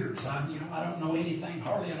 4 years. I don't know anything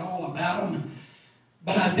hardly at all about them.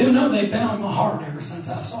 But I do know they've been on my heart ever since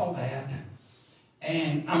I saw that.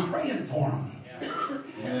 And I'm praying for them.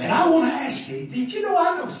 And I want to ask you, did you know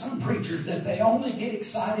I know some preachers that they only get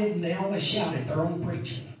excited and they only shout at their own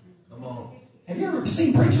preaching? Come on. Have you ever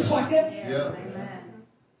seen preachers like that? Yeah.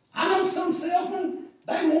 I know some salesmen,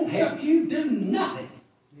 they won't help you do nothing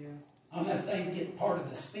unless they get part of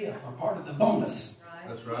the spiff or part of the bonus.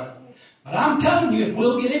 That's right. But I'm telling you, if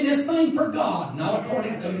we'll get in this thing for God, not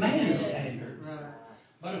according to man's standards,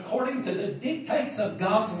 but according to the dictates of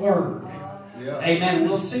God's Word, Yeah. Amen.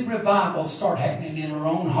 We'll see revival start happening in our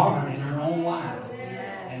own heart, in our own life.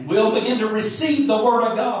 And we'll begin to receive the Word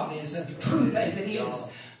of God as the truth as it is.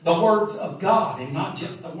 The words of God and not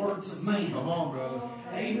just the words of man. Come on, brother.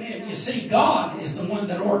 Amen. You see, God is the one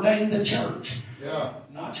that ordained the church. Yeah.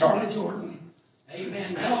 Not Charlie Jordan.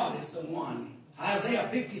 Amen. God is the one. Isaiah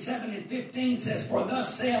 57:15 says, "For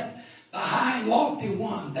thus saith the high and lofty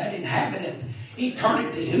one that inhabiteth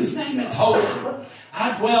eternity, whose name is holy.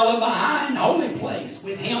 I dwell in the high and holy place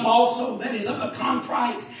with him also that is of a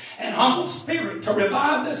contrite and humble spirit, to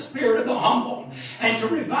revive the spirit of the humble, and to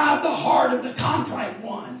revive the heart of the contrite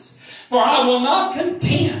ones. For I will not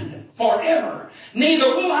contend forever,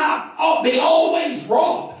 neither will I be always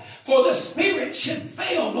wroth. For the spirit should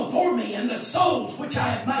fail before me, and the souls which I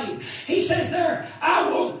have made." He says there, I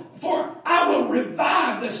will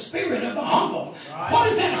revive the spirit of the humble. Right. What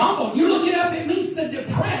is that humble? You look it up, it means the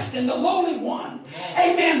depressed and the lowly one.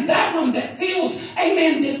 Amen. That one that feels,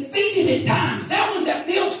 amen, defeated at times. That one that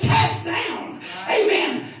feels cast down.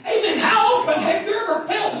 Amen. Amen. How often have you ever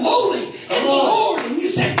felt lowly in the Lord? And you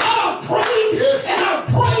said, God, I prayed, and I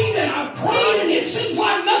prayed, and I prayed, and it seems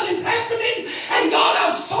like nothing's happening. And God,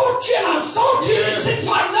 I've sought you, and I've sought you, and it seems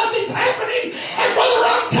like nothing's happening. And brother,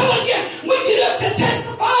 I'm telling you, we get up to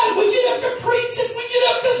testify, and we get up to preach, and we get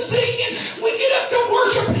up to sing, and we get up to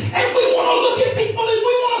worship, and we want to look at people, and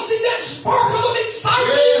we want to see that sparkle of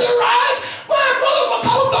excitement in their eyes. Why, brother?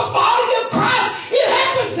 Because the body of Christ, it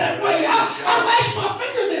happens that way. I lashed my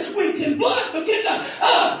finger this week, and blood began to,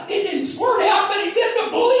 it didn't squirt out, but it began to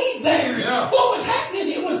bleed there. Yeah. What was happening?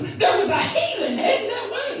 There was a healing heading that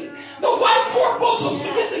way. The white corpuscles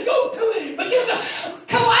began to go to it, and began to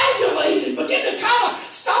coagulate, and begin to try to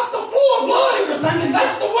stop the flow of blood, everything, and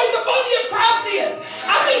that's the way the body of Christ is.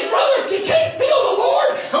 I mean, brother, if you can't feel the Lord,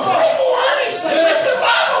 pray more earnestly, read the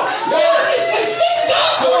Bible more earnestly, seek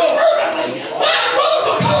God more fervently. Why,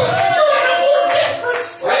 brother? Because you're in a more desperate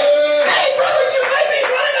strait. Hey, brother, you may be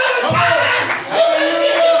running out of time. You may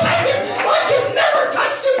need to touch him like you've never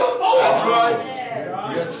touched him before. That's right.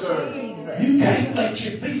 Yes, sir. You can't let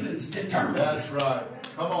your feelings determine. That's right.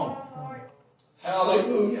 Come on.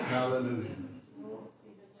 Hallelujah. Hallelujah.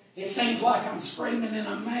 It seems like I'm screaming and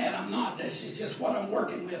I'm mad. I'm not. This is just what I'm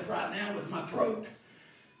working with right now with my throat.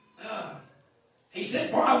 He said,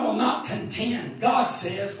 for I will not contend. God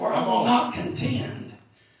says, for I will not contend.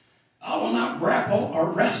 I will not grapple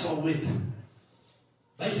or wrestle with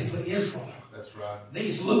basically Israel. That's right.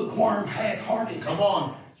 These lukewarm, half-hearted Come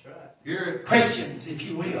on. Hear it. Christians, if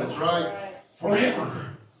you will. That's right.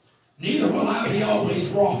 Forever. Neither will I be always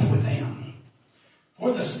wroth with them.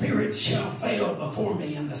 For the spirits shall fail before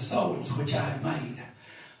me, and the souls which I have made.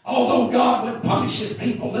 Although God would punish his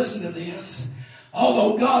people, listen to this.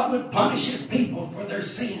 Although God would punish his people for their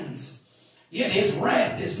sins, yet his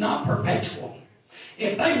wrath is not perpetual.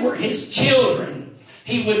 If they were his children,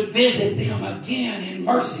 he would visit them again in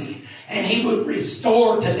mercy, and he would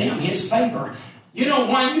restore to them his favor. You know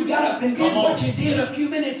why you got up and did what you did a few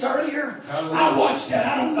minutes earlier? Hallelujah. I watched that.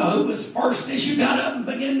 I don't know who was first as you got up and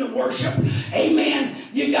began to worship. Amen.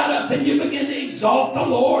 You got up and you began to exalt the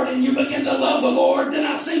Lord and you began to love the Lord. Then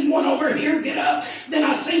I seen one over here get up. Then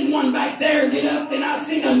I seen one back there get up. Then I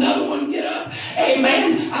seen another one get up.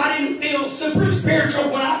 Amen. I didn't feel super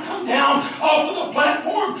spiritual when I come down off of the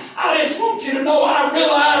platform. I just want you to know I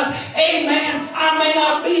realize, amen, I may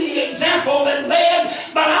not be the example that led,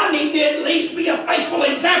 but I need to at least be a faithful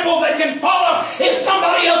example that can follow if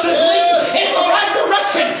somebody else is leading in the right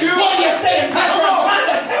direction. What are you saying, Pastor? I'm trying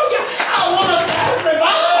to tell you, I want us to have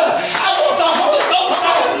revival. I want the Holy Ghost to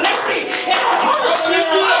have liberty in our hearts and in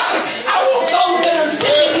our lives. I want those that are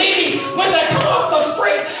sick and needy when they come off the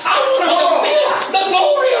street. I want them to feel the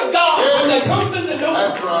glory of God when they come through the door.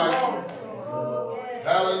 That's right.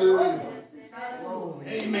 Hallelujah.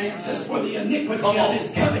 Amen. It says, for the iniquity of his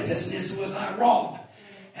covetousness was I wroth,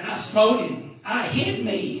 and I smote him. I hid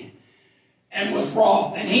me and was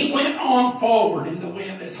wroth, and he went on forward in the way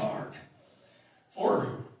of his heart.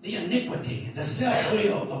 For the iniquity, the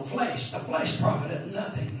self-will, the flesh profiteth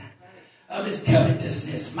nothing of his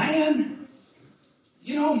covetousness. Man,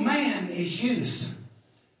 you know, man is used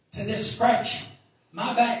to this scratch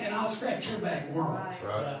my back and I'll scratch your back world.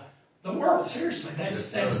 Right. The world, seriously.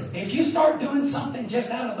 That's if you start doing something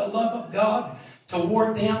just out of the love of God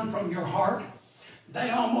toward them from your heart, they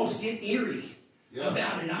almost get eerie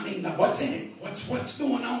about it. I mean, what's in it? What's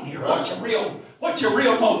going on here? Right. What's your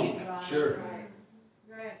real motive? Sure.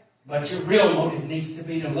 Right. But your real motive needs to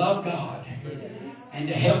be to love God and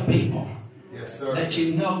to help people. Yes, sir. That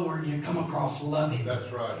you know where you come across love Him.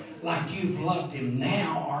 That's right. Like you've loved Him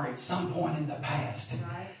now or at some point in the past.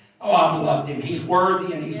 Oh, I've loved Him. He's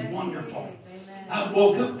worthy and He's wonderful. I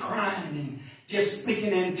woke up crying and just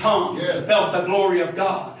speaking in tongues and Yes. felt the glory of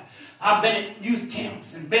God. I've been at youth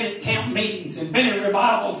camps and been at camp meetings and been in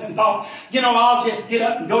revivals and thought, I'll just get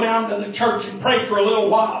up and go down to the church and pray for a little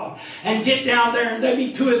while and get down there and there'll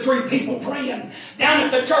be 2 or 3 people praying down at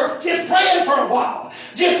the church, just praying for a while,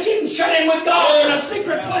 just getting shut in with God in a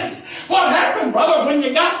secret place. What happened, brother, when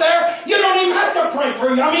you got there? You don't even have to pray for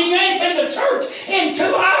you. You ain't been to church in 2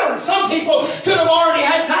 hours. Some people could have already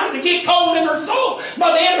had time to get cold in their soul by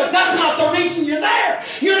the end, but that's not the reason you're there.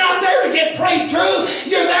 You're not there to get prayed through.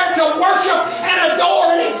 You're there to worship and adore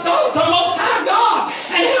and exalt the Most High God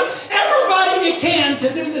and help everybody you can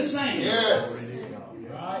to do the same. Yes.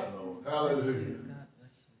 Hallelujah.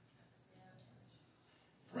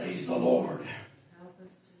 Praise the Lord.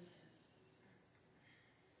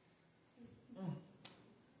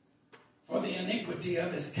 For the iniquity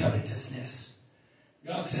of his covetousness,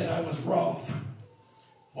 God said, I was wroth.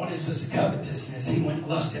 What is his covetousness? He went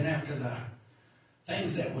lusting after the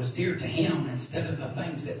things that was dear to him instead of the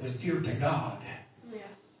things that was dear to God. Yeah.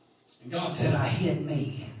 And God said, I hid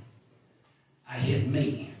me. I hid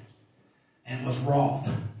me and was wroth.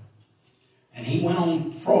 And he went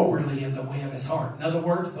on forwardly in the way of his heart. In other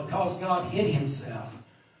words, because God hid himself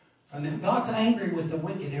from them. God's angry with the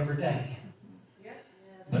wicked every day.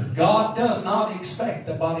 But God does not expect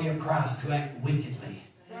the body of Christ to act wickedly.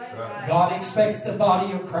 Right. God expects the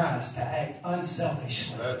body of Christ to act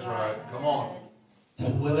unselfishly. That's right. Come on. To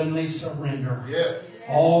willingly surrender Yes.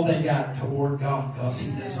 all they got toward God, because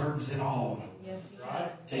he deserves it all.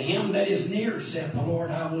 To him that is near, saith the Lord,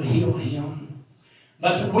 I will heal him.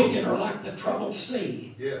 But the wicked are like the troubled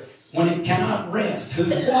sea, Yes. when it cannot rest,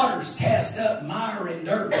 whose waters cast up mire and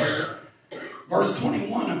dirt. Verse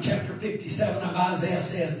 21 of chapter 57 of Isaiah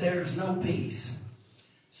says, there's no peace,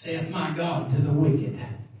 saith my God, to the wicked.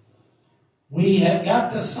 We have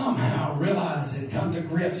got to somehow realize and come to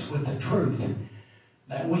grips with the truth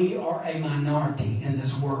that we are a minority in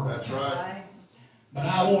this world. That's right. But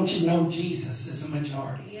I want you to know Jesus is a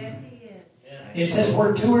majority. Yes, he is. It says,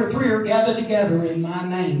 where 2 or 3 are gathered together in my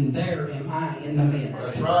name, there am I in the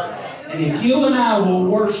midst. That's right. And if you and I will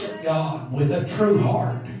worship God with a true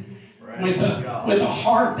heart, with a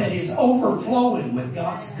heart that is overflowing with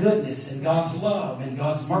God's goodness and God's love and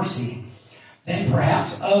God's mercy, then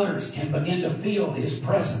perhaps others can begin to feel his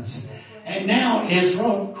presence. And now,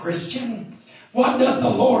 Israel, Christian, what doth the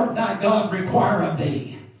Lord thy God require of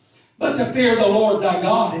thee? But to fear the Lord thy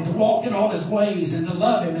God, and to walk in all his ways, and to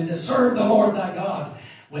love him, and to serve the Lord thy God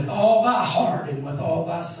with all thy heart and with all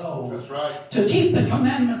thy soul. That's right. To keep the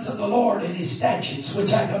commandments of the Lord and his statutes,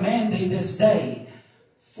 which I command thee this day,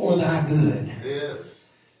 for thy good. Yes.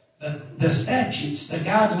 The statutes, the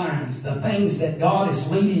guidelines, the things that God is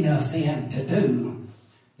leading us in to do,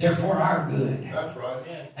 they're for our good. That's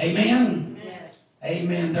right. Amen? Yes.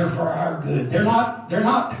 Amen. They're for our good. They're not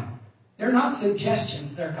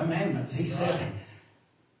suggestions, they're commandments. He said,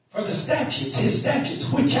 for the statutes, his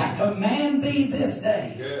statutes, which I command thee this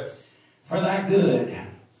day, Yes. for thy good.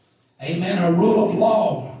 Amen. A rule of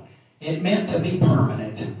law, it meant to be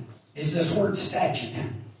permanent, is this word statute.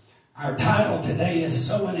 Our title today is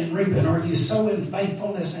Sowing and Reaping. Are you sowing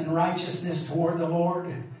faithfulness and righteousness toward the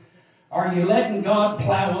Lord? Are you letting God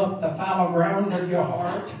plow up the fallow ground of your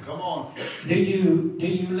heart? Come on. Do you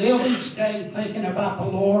live each day thinking about the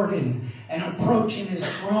Lord and approaching his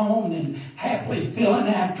throne and happily feeling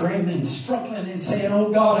after him and struggling and saying, oh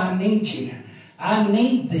God, I need you. I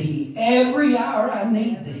need thee. Every hour I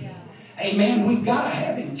need thee. Amen. We've got to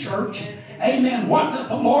have him, church. Amen. What doth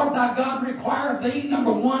the Lord thy God require of thee?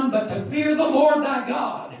 Number 1, but to fear the Lord thy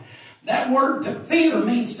God. That word to fear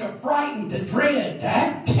means to frighten, to dread, to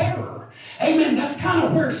have terror. Amen. That's kind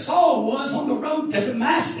of where Saul was on the road to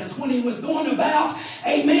Damascus when he was going about,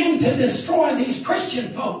 amen, to destroy these Christian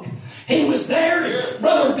folk. He was there, and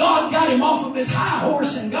brother, God got him off of his high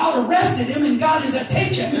horse, and God arrested him and got his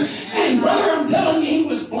attention. And brother, I'm telling you, he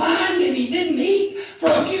was blind and he didn't eat for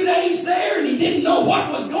a few days there, and he didn't know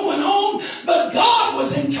what was going on. But God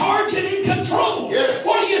was in charge and in control. Yes.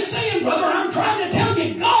 What are you saying, brother? I'm trying to tell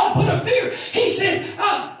you, God put a fear. He said,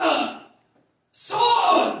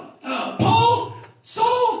 Paul,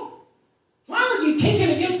 Saul, why are you kicking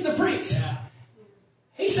against the pricks? Yeah.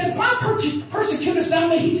 He said, why persecutest thou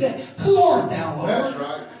me? He said, who art thou, Lord? That's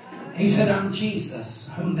right. He said, I'm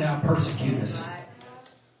Jesus, whom thou persecutest.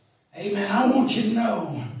 Amen. I want you to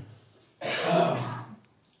know,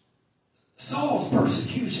 Saul's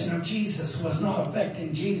persecution of Jesus was not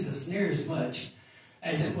affecting Jesus near as much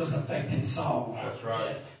as it was affecting Saul. That's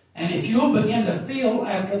right. And if you'll begin to feel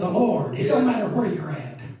after the Lord, it don't matter where you're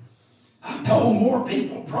at. I've told more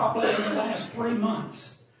people probably in the last 3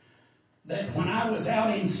 months that when I was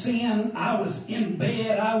out in sin, I was in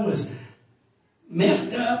bed, I was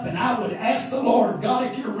messed up, and I would ask the Lord,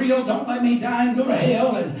 God, if you're real, don't let me die and go to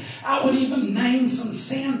hell. And I would even name some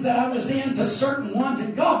sins that I was in to certain ones,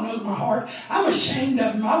 and God knows my heart. I'm ashamed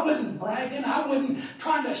of them. I wasn't bragging. I wasn't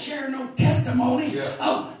trying to share no testimony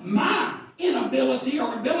of my inability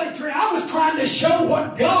or ability. I was trying to show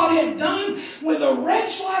what God had done with a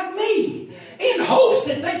wretch like me, in hopes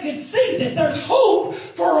that they could see that there's hope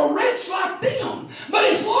for a wretch like them. But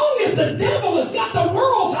as long as the devil has got the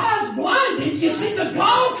world's eyes blinded, you see, the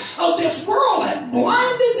God of this world has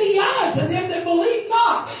blinded the eyes of them that believe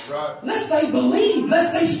not. That's right. Lest they believe,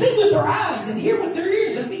 lest they see with their eyes and hear with their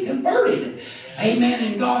ears and be converted.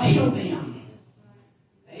 Amen. And God heal them.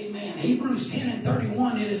 Amen. Hebrews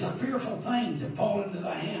 10:31, it is a fearful thing to fall into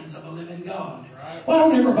the hands of a living God. Why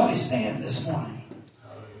don't everybody stand this morning?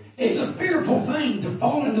 It's a fearful thing to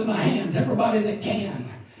fall into the hands, everybody that can,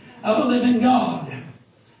 of a living God.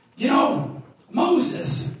 You know,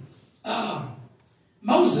 Moses,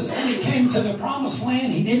 when he came to the promised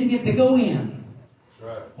land, he didn't get to go in.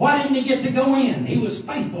 Right. Why didn't he get to go in? He was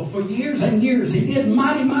faithful for years and years. He did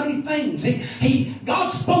mighty, mighty things. God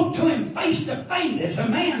spoke to him face to face as a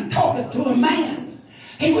man talketh to a man.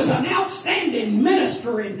 He was an outstanding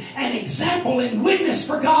minister and example and witness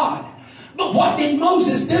for God. But what did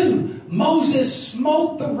Moses do? Moses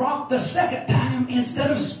smote the rock the second time instead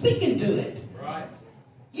of speaking to it. Right.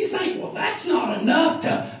 You think, well, that's not enough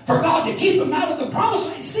for God to keep him out of the promised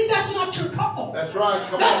land. See, that's not your call. That's right.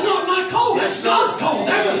 That's not my call. That's God's call.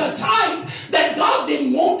 That was a type that God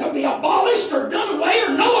didn't want to be abolished or done away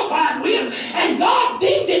or nullified with. And God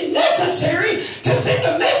deemed it necessary to send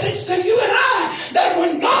a message to you and I that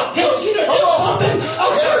when God tells you to do something a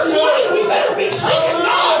certain way, we better be seeking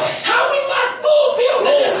God how we might fulfill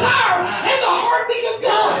the desire and the heartbeat of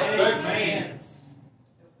God. Amen.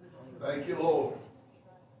 Thank you, Lord.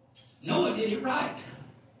 Noah did it right.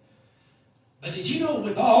 But did you know,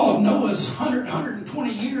 with all of Noah's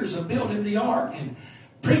 120 years of building the ark and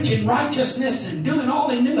preaching righteousness and doing all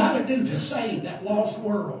he knew how to do to save that lost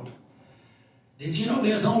world, did you know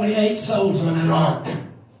there's only 8 souls on that ark?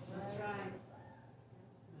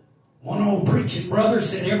 One old preaching brother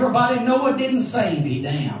said, everybody Noah didn't save, he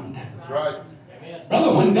damned. That's right.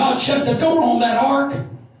 Brother, when God shut the door on that ark,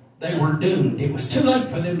 they were doomed. It was too late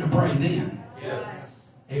for them to pray then. Yes.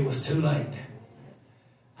 It was too late.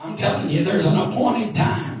 I'm telling you, there's an appointed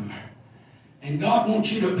time. And God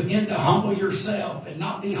wants you to begin to humble yourself and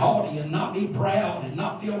not be haughty and not be proud and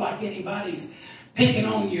not feel like anybody's picking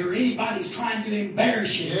on you or anybody's trying to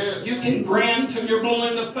embarrass you. Yes. You can grin till you're blue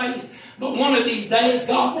in the face. But one of these days,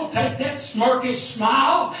 God will take that smirkish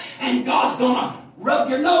smile and God's going to rub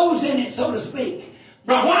your nose in it, so to speak.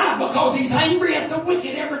 But why? Because he's angry at the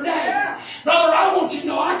wicked every day. Brother, I want you to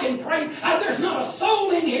know I can pray. There's not a soul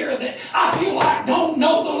in here that I feel like don't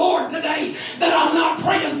know the Lord today that I'm not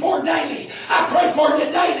praying for daily. I pray for you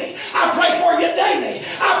daily. I pray for you daily.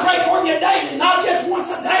 I pray for you daily. Not just once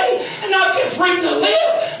a day and not just reading the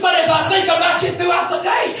list, but as I think about you throughout the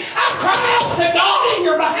day, I cry out to God in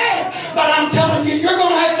your behalf. But I'm telling you, you're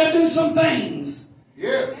going to have to do some things.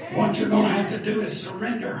 Yes. What you're going to have to do is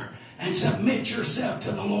surrender and submit yourself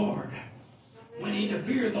to the Lord. We need to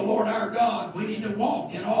fear the Lord our God. We need to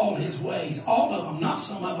walk in all his ways. All of them, not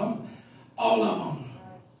some of them. All of them.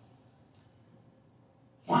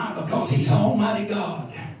 Why? Because he's Almighty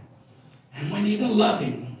God. And we need to love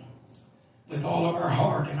him with all of our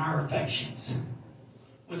heart and our affections.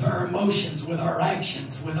 With our emotions, with our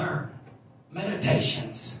actions, with our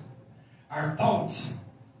meditations, our thoughts.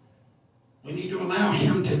 We need to allow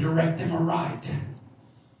him to direct them aright.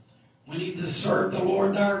 We need to serve the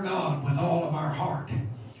Lord our God with all of our heart.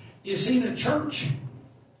 You see, the church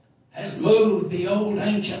has moved the old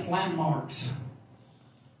ancient landmarks.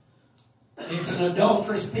 It's an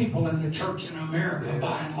adulterous people in the church in America,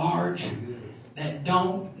 by and large, that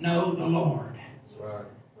don't know the Lord. That's right.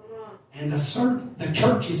 And the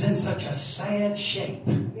church is in such a sad shape.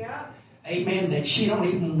 Amen, that she don't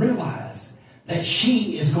even realize that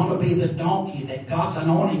she is going to be the donkey that God's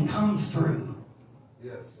anointing comes through.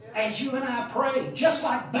 As you and I pray, just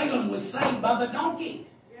like Balaam was saved by the donkey.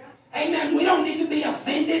 Amen. We don't need to be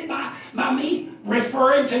offended by me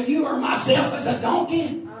referring to you or myself as a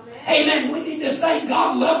donkey. Amen. We need to say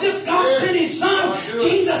God loved us. God sent his son,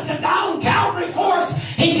 Jesus, to die on Calvary for us.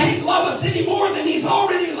 He can't love us any more than he's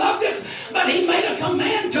already loved us. But he made a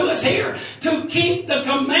command to us here to keep the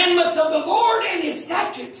commandments of the Lord and his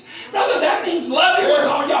statutes. Brother, that means love him with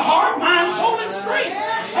all your heart, mind, soul, and strength.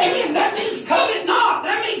 Amen. That means covet not.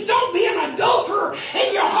 That means don't be an adulterer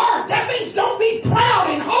in your heart. That means don't be proud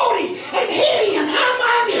and haughty and heady and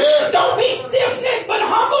high-minded. Don't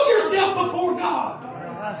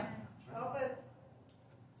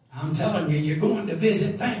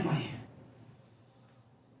visit family.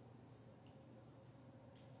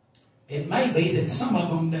 It may be that some of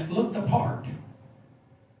them that look the part,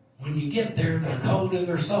 when you get there, they're cold in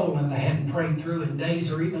their soul and they hadn't prayed through in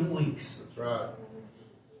days or even weeks. That's right.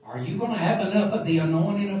 Are you going to have enough of the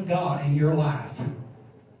anointing of God in your life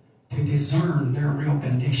to discern their real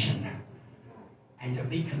condition and to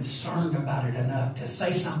be concerned about it enough to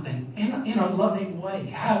say something in a loving way?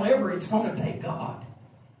 However, it's going to take God.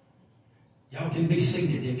 Y'all can be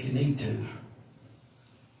seated if you need to.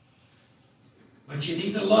 But you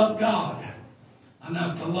need to love God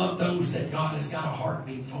enough to love those that God has got a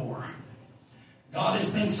heartbeat for. God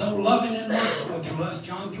has been so loving and merciful to us.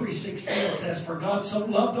 John 3:16 says, "For God so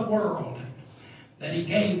loved the world that He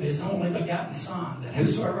gave His only begotten Son, that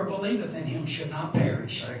whosoever believeth in Him should not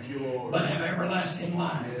perish, Thank you, Lord. but have everlasting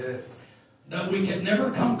life." Yes. Though we could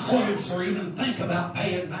never come close or even think about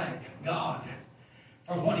paying back God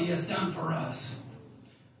for what He has done for us,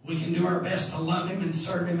 we can do our best to love Him and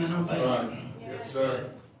serve Him and obey Him. Yes, sir.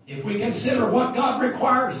 If we consider what God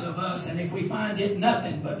requires of us, and if we find it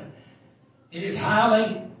nothing but it is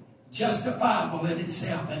highly justifiable in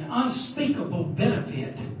itself, an unspeakable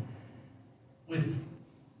benefit with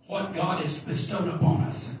what God has bestowed upon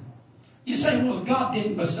us. You say, well, God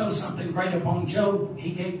didn't bestow something great upon Job.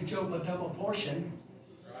 He gave Job a double portion.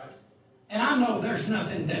 Right. And I know there's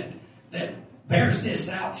nothing that bears this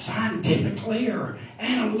out scientifically or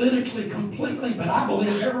analytically completely, but I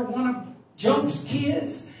believe every one of Job's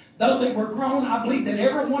kids, though they were grown, I believe that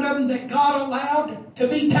every one of them that God allowed to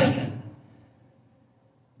be taken,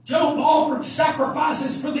 Job offered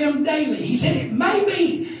sacrifices for them daily. He said it may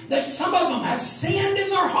be that some of them have sinned in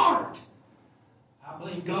their heart. I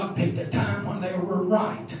believe God picked a time when they were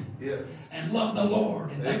right. Yes. And loved the Lord,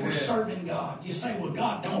 and they Amen. were serving God. You say, well,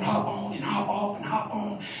 God don't hop on and hop off and hop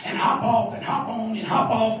on and hop off and hop on and hop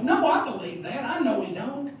off. No, I believe that. I know He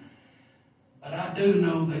don't. But I do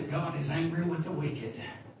know that God is angry with the wicked.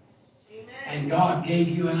 And God gave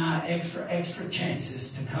you and I extra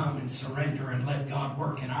chances to come and surrender and let God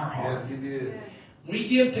work in our heart. Yes, He did. We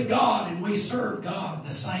give to God and we serve God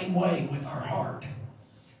the same way with our heart.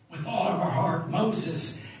 With all of our heart.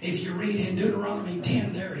 Moses, if you read in Deuteronomy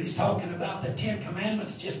 10 there, he's talking about the 10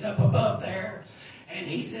 Commandments just up above there. And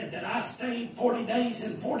he said that I stayed 40 days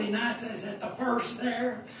and 40 nights as at the first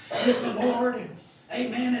there with the Lord.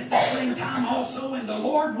 Amen. It's the same time also. And the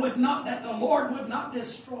Lord would not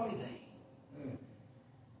destroy thee.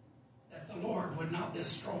 The Lord would not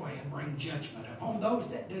destroy and bring judgment upon those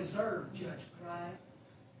that deserve judgment. Right.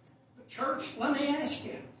 But church, let me ask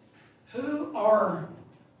you, who are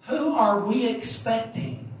we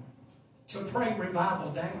expecting to pray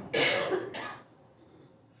revival down?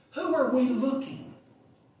 Who are we looking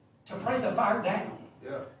to pray the fire down?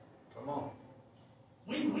 Yeah. Come on.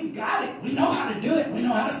 We got it. We know how to do it. We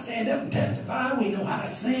know how to stand up and testify. We know how to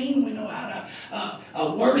sing. We know how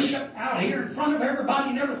to worship out here in front of everybody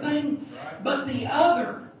and everything. Right. But the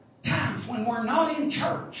other times when we're not in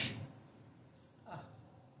church,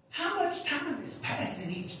 how much time is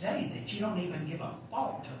passing each day that you don't even give a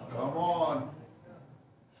thought to the Lord? Come on.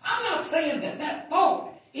 I'm not saying that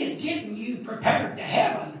thought is getting you prepared to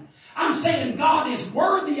heaven. I'm saying God is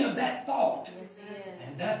worthy of that thought.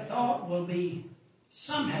 And that thought will be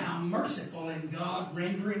somehow merciful in God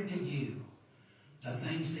rendering to you the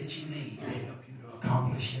things that you need to help you to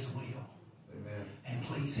accomplish His will. Amen. And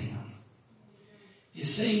please Him. You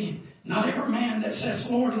see, not every man that says,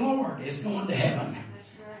 Lord, Lord, is going to heaven,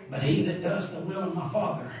 but he that does the will of my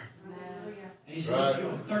Father.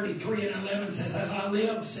 Ezekiel 33:11 says, As I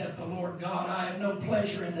live, saith the Lord God, I have no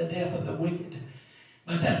pleasure in the death of the wicked,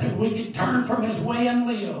 but that the wicked turn from his way and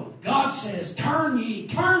live. God says, turn ye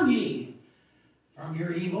from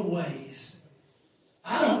your evil ways.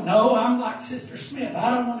 I don't know. I'm like Sister Smith.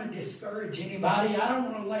 I don't want to discourage anybody. I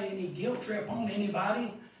don't want to lay any guilt trip on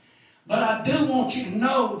anybody. But I do want you to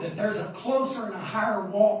know that there's a closer and a higher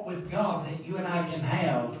walk with God that you and I can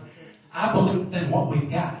have, I believe, than what we've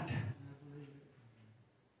got.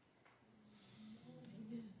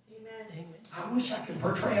 I wish I could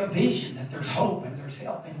portray a vision that there's hope and there's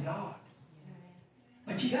help in God.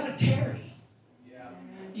 But you got to tarry.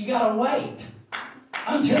 You got to wait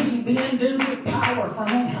until you be endued with power from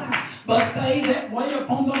on high. But they that wait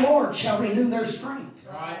upon the Lord shall renew their strength.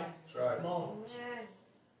 Right. That's right. Come on.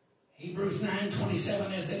 Hebrews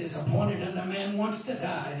 9:27, as it is appointed unto man once to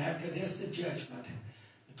die, and after this the judgment.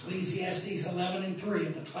 Ecclesiastes 11:3,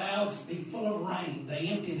 if the clouds be full of rain, they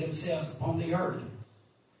empty themselves upon the earth.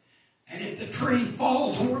 And if the tree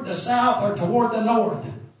fall toward the south or toward the north,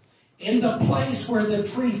 in the place where the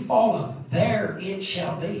tree falleth, there it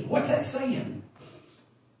shall be. What's that saying?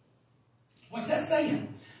 What's that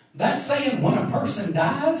saying? That's saying when a person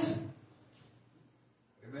dies,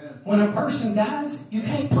 Amen. when a person dies, you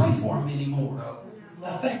can't pray for them anymore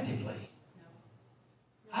effectively.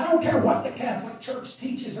 I don't care what the Catholic Church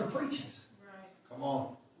teaches or preaches. Come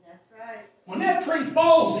on. That's right. When that tree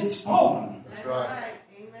falls, it's fallen. That's right.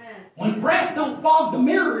 Amen. When breath don't fog the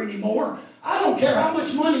mirror anymore, I don't care how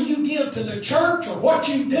much money you give to the church or what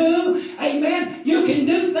you do. Amen. You can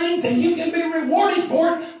do things and you can be rewarded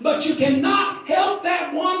for it, but you cannot help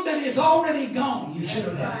that one that is already gone. You should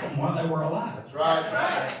have helped them while they were alive. That's right.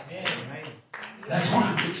 Right. That's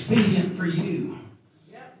why it's expedient for you.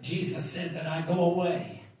 Jesus said that I go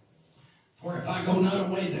away. For if I go not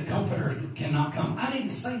away, the Comforter cannot come. I didn't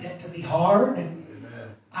say that to be hard. Amen.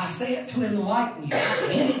 I say it to enlighten you.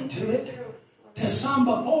 I hinted to it to some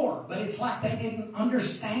before, but it's like they didn't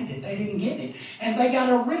understand it. They didn't get it. And they got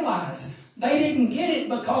to realize they didn't get it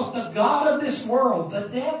because the God of this world, the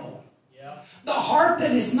devil, the heart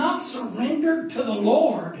that is not surrendered to the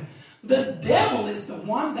Lord, the devil is the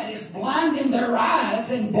one that is blinding their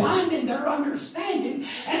eyes and blinding their understanding,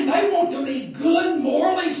 and they want to be good,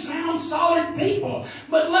 morally sound, solid people.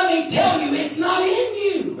 But let me tell you, it's not in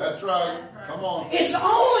you. That's right. Come on. It's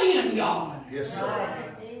only in God. Yes,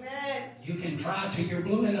 sir. Amen. You can try till you're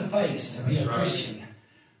blue in the face to be a Christian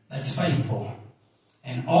that's faithful.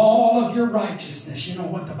 And all of your righteousness, you know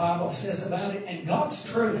what the Bible says about it? And God's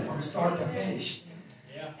truth from start to finish.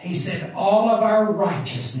 He said, all of our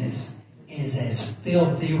righteousness is as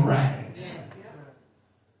filthy rags.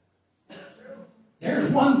 There's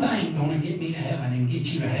one thing going to get me to heaven and get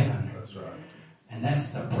you to heaven. That's right. And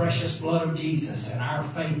that's the precious blood of Jesus and our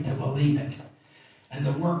faith to believe it. And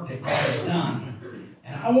the work that Christ done.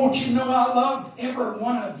 And I want you to know I love every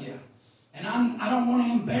one of you. And I don't want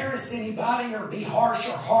to embarrass anybody or be harsh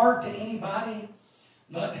or hard to anybody.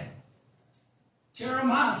 But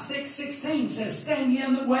Jeremiah 6:16 says, stand ye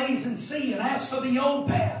in the ways and see, and ask for the old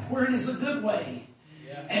path, where it is a good way.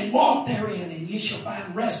 And walk therein, and ye shall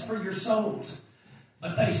find rest for your souls.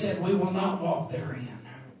 But they said, we will not walk therein.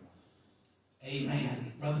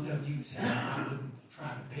 Amen. Brother Doug, you said I wasn't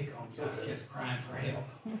trying to pick on you. I was just crying for help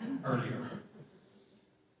earlier.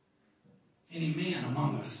 Any men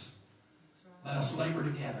among us? Let us labor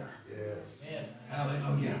together. Yes.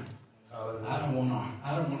 Hallelujah. Hallelujah.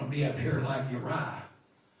 I don't want to be up here like Uriah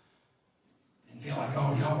and feel like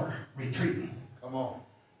all y'all are retreating. Come on.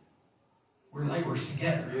 We're laborers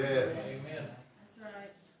together. Yes. That's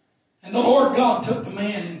right. And the Lord God took the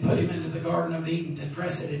man and put him into the Garden of Eden to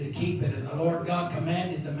dress it and to keep it. And the Lord God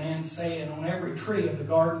commanded the man, saying, on every tree of the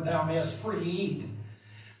garden thou mayest freely eat.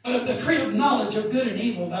 But of the tree of knowledge of good and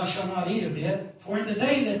evil thou shalt not eat of it. For in the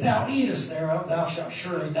day that thou eatest thereof thou shalt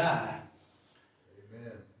surely die.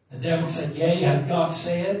 Amen. The devil said, yea, hath God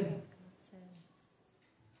said?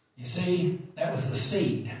 You see, that was the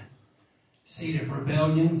seed. Seed of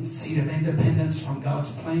rebellion, seed of independence from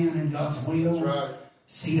God's plan and God's will. That's right.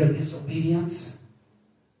 Seed of disobedience.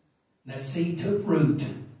 That seed took root.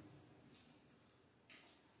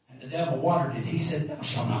 And the devil watered it. He said, thou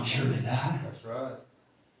shalt not surely die. That's right.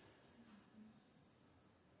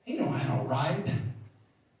 He don't have no right.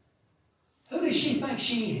 Who does she think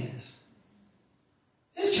she is?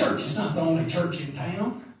 This church is not the only church in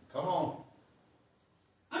town. Come on.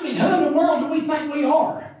 I mean, who in the world do we think we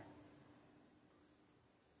are?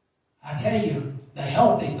 I tell you, the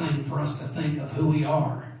healthy thing for us to think of who we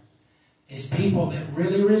are is people that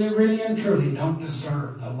really, really, really and truly don't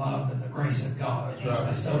deserve the love and the grace of God that He's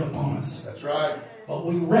bestowed upon us. That's right. But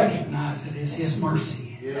we recognize it as His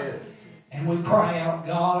mercy. Yes. And we cry out,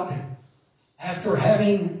 God, after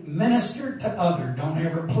having ministered to others, don't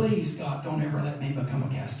ever, please, God, don't ever let me become a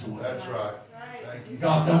castaway. That's right. Thank you.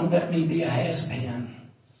 God, don't let me be a has-been.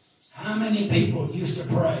 How many people used to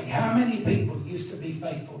pray? How many people used to be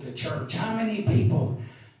faithful to church? How many people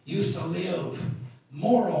used to live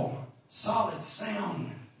moral, solid,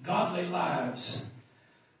 sound, godly lives?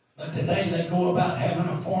 But today they go about having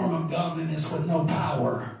a form of godliness with no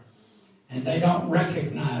power. And they don't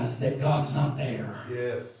recognize that God's not there.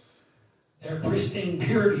 Yes. Their pristine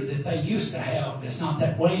purity that they used to have is not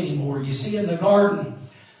that way anymore. You see, in the garden,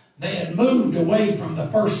 they had moved away from the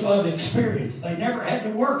first love experience. They never had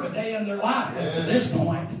to work a day in their life up to this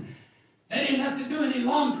point. They didn't have to do any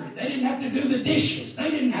laundry. They didn't have to do the dishes.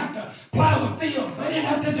 They didn't have to plow the fields. They didn't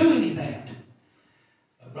have to do any of that.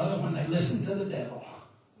 But brother, when they listened to the devil's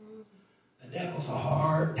a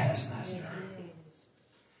hard taskmaster.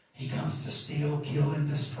 He comes to steal, kill, and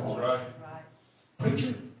destroy. That's right.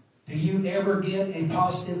 Preacher, do you ever get a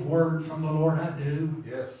positive word from the Lord? I do.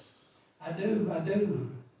 Yes. I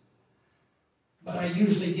do. But I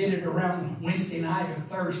usually get it around Wednesday night or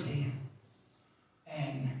Thursday.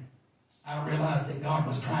 And I realized that God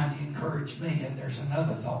was trying to encourage me, and there's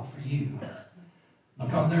another thought for you.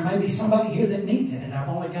 Because there may be somebody here that needs it, and I've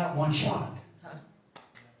only got one shot.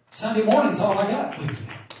 Sunday morning's all I got with you.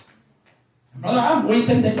 And brother, I'm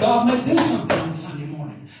weeping that God may do something on Sunday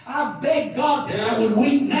morning. I beg God that I would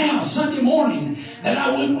weep now, Sunday morning, that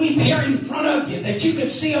I would weep here in front of you, that you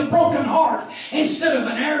could see a broken heart instead of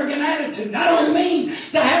an arrogant attitude. I don't mean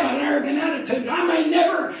to have an arrogant attitude. I may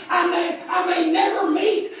never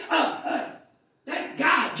meet that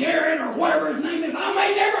guy, Jared, or whatever his name is. I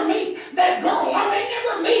may never meet that girl. I may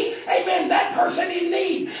never meet, amen, that person in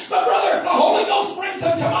need. But brother, if the Holy Ghost brings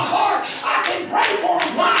them to my heart, I can pray for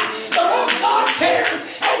them. Why? Because God cares.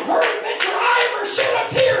 And peradventure I ever shed a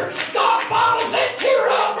tear, God bottles that tear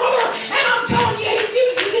up, brother. And I'm telling you, He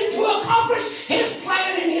uses it to accomplish His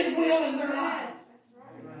plan and His will in their life.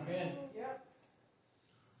 Amen.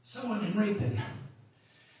 Sowing and reaping.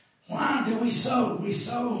 Why do we sow? We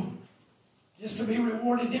sow just to be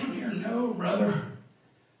rewarded down here? No, brother.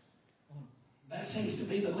 That seems to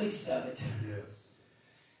be the least of it. Yes.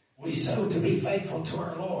 We sow to be faithful to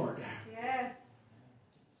our Lord. Yes.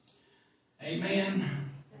 Amen.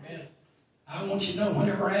 Amen. I want you to know,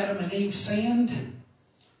 whenever Adam and Eve sinned,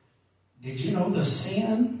 did you know the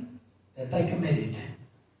sin that they committed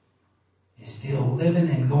is still living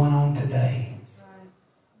and going on today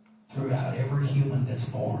throughout every human that's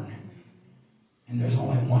born? And there's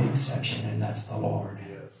only one exception, and that's the Lord.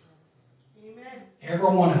 Yes. Amen. Every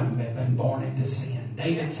one of them have been born into sin.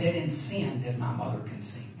 David said, "In sin did my mother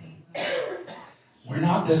conceive me." We're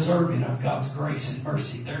not deserving of God's grace and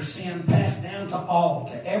mercy. There's sin passed down to all,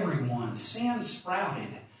 to everyone. Sin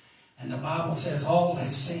sprouted. And the Bible says all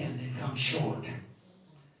have sinned and come short.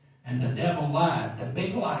 And the devil lied. The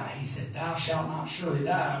big lie. He said, "Thou shalt not surely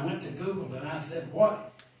die." I went to Google and I said,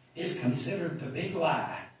 what is considered the big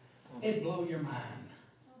lie? It'd blow your mind.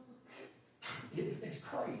 It's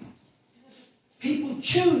crazy. People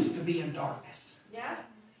choose to be in darkness. Yeah.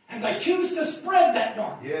 And they choose to spread that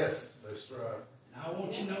darkness. Yes, that's right. And I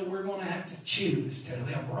want you to know we're going to have to choose to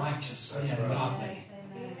live righteously and godly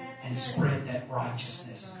and spread that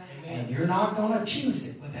righteousness. And you're not going to choose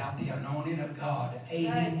it without the anointing of God aiding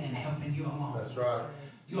and helping you along. That's right.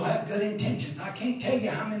 You'll have good intentions. I can't tell you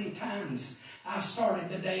how many times I've started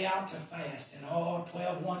the day out to fast, and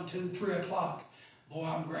 12, 1, 2, 3 o'clock, boy,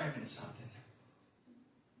 I'm grabbing something.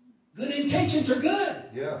 Good intentions are good.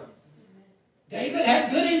 Yeah. David had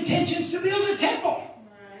good intentions to build a temple,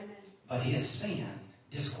 but his sin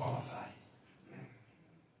disqualified him.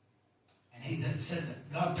 And he then said that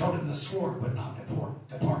God told him the sword would not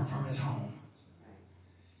depart from his home.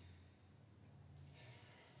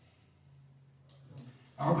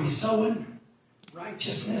 Are we sowing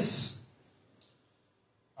righteousness?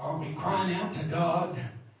 Are we crying out to God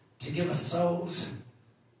to give us souls?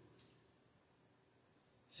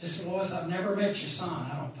 Sister Lois, I've never met your son,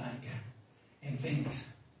 I don't think, in Phoenix.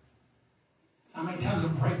 How many times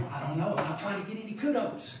have I prayed? I don't know. I'm not trying to get any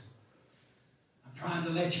kudos. I'm trying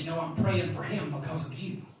to let you know I'm praying for him because of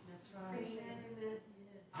you. That's right.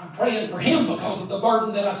 I'm praying for him because of the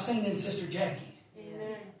burden that I've seen in Sister Jackie.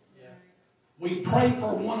 We pray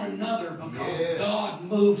for one another because God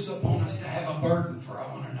moves upon us to have a burden for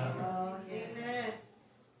one another. Amen.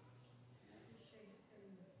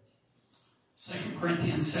 2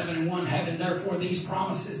 Corinthians 7:1, having therefore these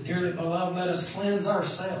promises, dearly beloved, let us cleanse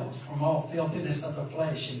ourselves from all filthiness of the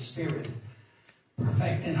flesh and spirit,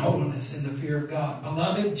 perfecting holiness in the fear of God.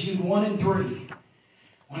 Beloved, Jude 1 and 3,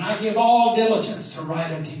 when I give all diligence to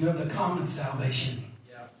write unto you of the common salvation,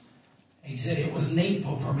 he said, it was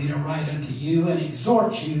needful for me to write unto you and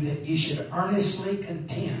exhort you that ye should earnestly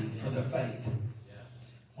contend for the faith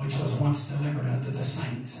which was once delivered unto the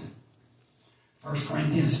saints. 1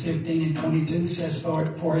 Corinthians 15 and 22 says,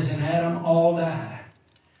 For as in Adam all die,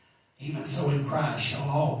 even so in Christ shall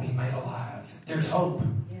all be made alive. There's hope.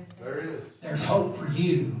 There is. There's hope for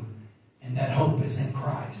you, and that hope is in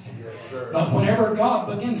Christ. Yes, sir. But whenever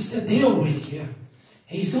God begins to deal with you,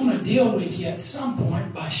 He's going to deal with you at some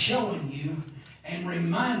point by showing you and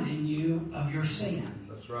reminding you of your sin.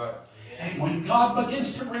 That's right. And when God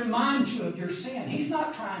begins to remind you of your sin, He's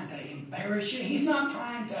not trying to embarrass you. He's not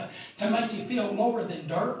trying to make you feel lower than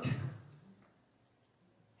dirt.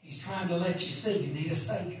 He's trying to let you see you need a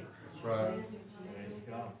Savior. That's right.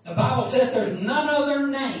 The Bible says there's none other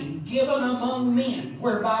name given among men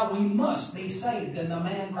whereby we must be saved than the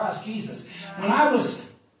man Christ Jesus. When I was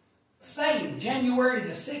saved January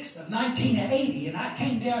the 6th of 1980, and I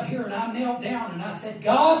came down here and I knelt down and I said,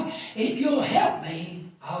 God, if you'll help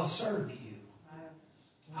me, I'll serve you.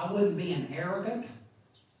 I wouldn't be an arrogant,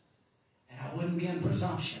 and I wouldn't be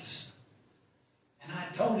presumptuous. And I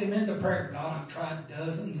told him in the prayer, God, I've tried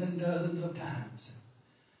dozens and dozens of times,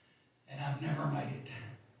 and I've never made it.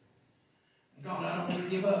 God, I don't want to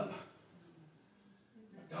give up.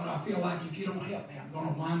 God, I feel like if you don't help me, I'm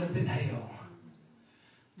going to wind up in hell.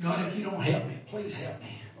 God, if you don't help me, please help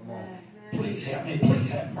me. Please help me.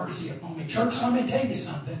 Please have mercy upon me. Church, let me tell you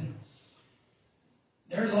something.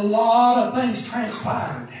 There's a lot of things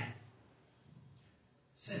transpired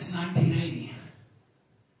since 1980.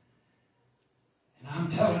 And I'm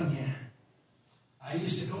telling you, I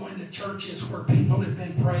used to go into churches where people had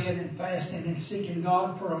been praying and fasting and seeking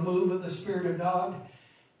God for a move of the Spirit of God,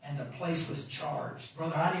 and the place was charged.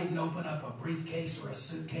 Brother, I didn't open up a briefcase or a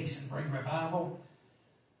suitcase and bring revival.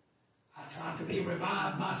 I tried to be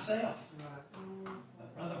revived myself.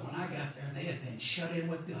 But brother, when I got there, they had been shut in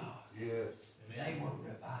with God. Yes. They were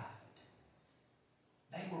revived.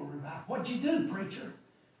 They were revived. What'd you do, preacher?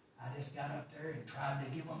 I just got up there and tried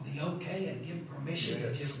to give them the okay and give them permission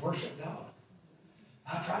to just worship God.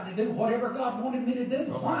 I tried to do whatever God wanted me to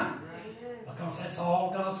do. Why? Because that's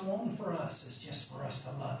all God's wanting for us, is just for us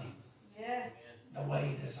to love Him the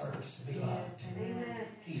way He deserves to be loved.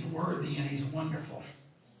 He's worthy and He's wonderful.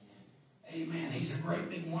 Amen. He's a great,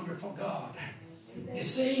 big, wonderful God. You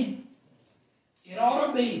see, it ought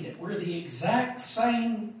to be that we're the exact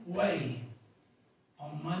same way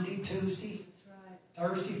on Monday, Tuesday,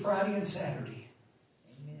 Thursday, Friday, and Saturday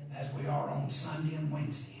as we are on Sunday and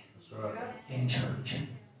Wednesday in church.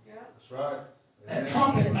 That's right. That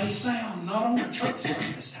trumpet may sound not on the church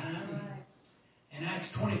service time. In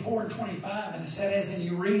Acts 24 and 25, and it said, as in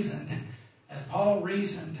you reasoned, as Paul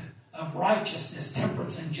reasoned of righteousness,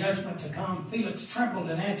 temperance, and judgment to come, Felix trembled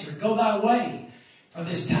and answered, go thy way for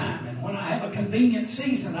this time, and when I have a convenient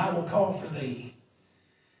season, I will call for thee.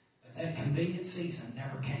 But that convenient season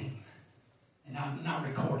never came. And not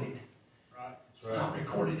recorded. It's not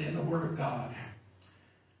recorded in the Word of God.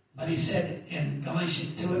 But he said in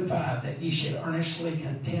Galatians 2 and 5 that ye should earnestly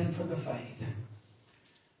contend for the faith.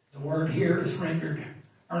 The word here is rendered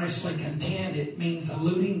earnestly contend. It means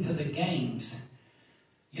alluding to the games.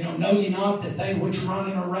 Know ye not that they which run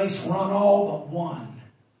in a race run all but one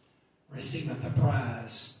receiveth the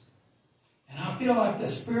prize. And I feel like the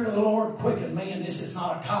Spirit of the Lord quickened me, and this is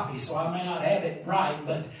not a copy, so I may not have it right,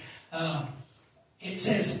 but it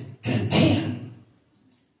says contend,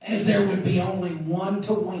 as there would be only one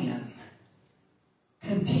to win.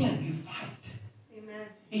 Contend, you fight. Amen.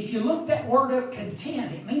 If you look that word up,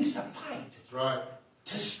 contend, it means to fight. That's right.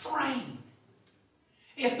 To strain.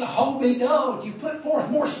 If the hoe be dulled, you put forth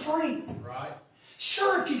more strength. Right.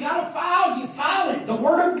 Sure, if you got a file, you file it. The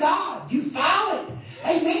Word of God, you file it.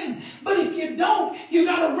 Amen. But if you don't, you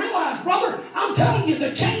got to realize, brother, I'm telling you, the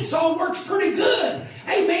chainsaw works pretty good.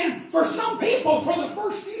 Amen. For some people, for the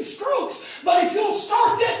first few strokes. But if you'll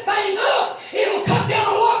start that thing up, it'll cut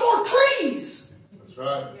down a lot more trees. That's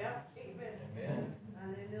right. Yeah. Amen.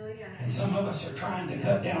 Hallelujah. And some of us are trying to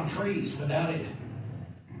cut down trees without it,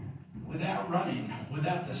 without running,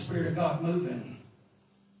 without the Spirit of God moving.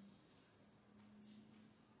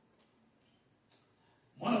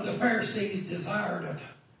 One of the Pharisees desired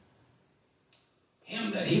of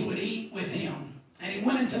him that he would eat with him. And he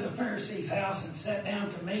went into the Pharisee's house and sat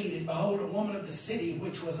down to meat. And behold, a woman of the city,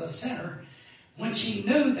 which was a sinner, when she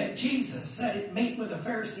knew that Jesus sat at meat with the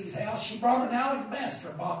Pharisee's house, she brought an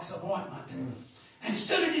alabaster box of ointment and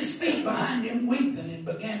stood at his feet behind him, weeping, and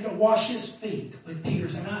began to wash his feet with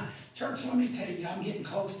tears. And church, let me tell you, I'm getting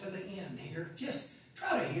close to the end here. Just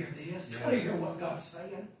try to hear this. Try to hear what God's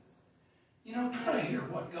saying. Try to hear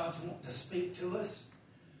what God's wanting to speak to us.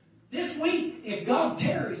 This week, if God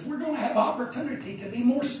tarries, we're going to have opportunity to be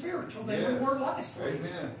more spiritual than we were last week.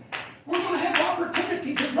 Amen. We're going to have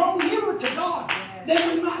opportunity to draw nearer to God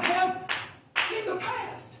than we might have in the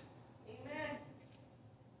past. Amen.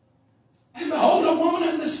 And behold, a woman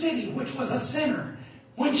in the city, which was a sinner,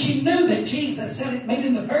 when she knew that Jesus sat at meat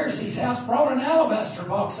in the Pharisee's house, brought an alabaster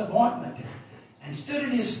box of ointment and stood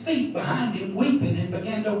at his feet behind him, weeping, and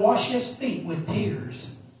began to wash his feet with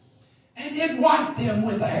tears, and did wipe them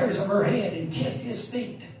with the hairs of her head, and kissed his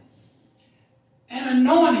feet, and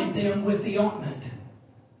anointed them with the ointment.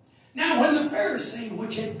 Now when the Pharisee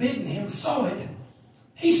which had bidden him saw it,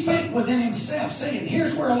 he spake within himself, saying,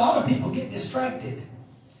 here's where a lot of people get distracted.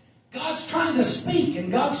 God's trying to speak,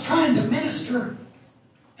 and God's trying to minister,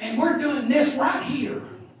 and we're doing this right here.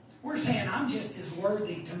 We're saying, I'm just as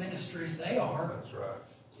worthy to minister as they are. That's right.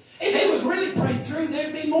 If he was really prayed through,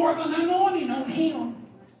 there'd be more of an anointing on him.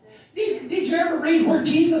 Did you ever read where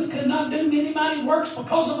Jesus could not do many mighty works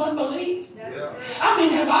because of unbelief? Yeah. I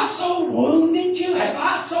mean, have I so wounded you? Have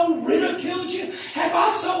I so ridiculed you? Have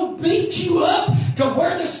I so beat you up to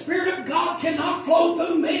where the Spirit of God cannot flow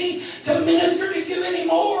through me to minister to you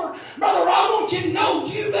anymore? Brother, I want you to know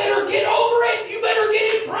you better get over it. You better get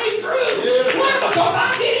it prayed through. Why? Because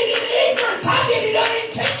I did it in ignorance. I did it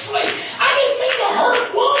unintentionally. I didn't mean to hurt,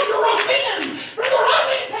 wound, or offend. Brother, I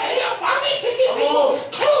meant to help. I meant to get people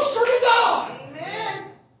closer to God.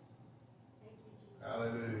 Amen.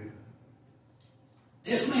 Hallelujah.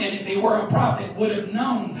 This man, if he were a prophet, would have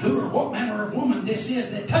known who or what manner of woman this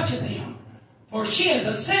is that toucheth him, for she is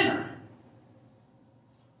a sinner.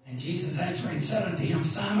 And Jesus answering said unto him,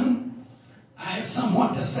 Simon, I have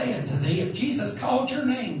somewhat to say unto thee. If Jesus called your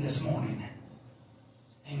name this morning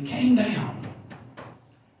and came down,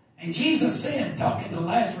 and Jesus said, talking to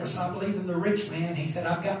Lazarus, I believe, and the rich man, he said,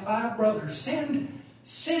 I've got 5 brothers.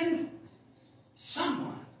 Send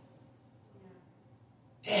someone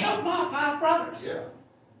to help my 5 brothers. Yeah.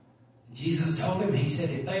 Jesus told him, he said,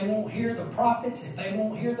 if they won't hear the prophets, if they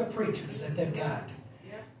won't hear the preachers that they've got,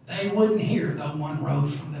 they wouldn't hear though one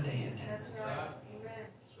rose from the dead. That's right. Amen.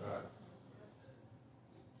 That's right.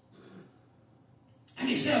 And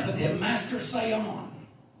he said unto him, Master, say on.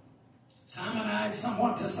 Simon, I have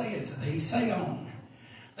somewhat to say unto thee. Say on.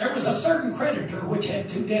 There was a certain creditor which had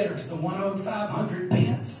 2 debtors. The one owed 500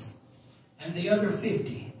 pence, and the other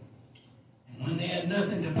 50. When they had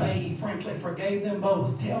nothing to pay, he frankly forgave them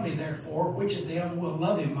both. Tell me, therefore, which of them will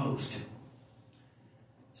love him most?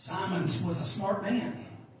 Simon was a smart man.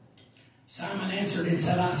 Simon answered and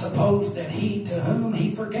said, I suppose that he to whom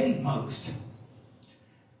he forgave most.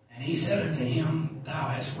 And he said unto him, Thou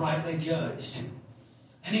hast rightly judged.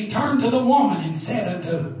 And he turned to the woman and said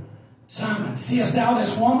unto Simon, Seest thou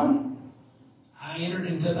this woman? I entered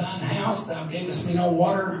into thine house. Thou gavest me no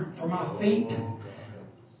water for my feet,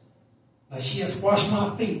 but she has washed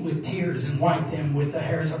my feet with tears and wiped them with the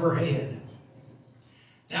hairs of her head.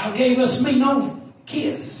 Thou gavest me no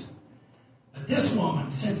kiss, but this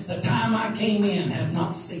woman, since the time I came in, hath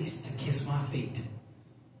not ceased to kiss my feet.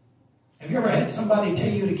 Have you ever had somebody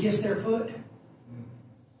tell you to kiss their foot?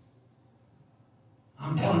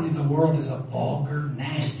 I'm telling you, the world is a vulgar,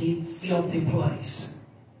 nasty, filthy place.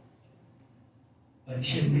 But it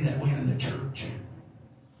shouldn't be that way in the church.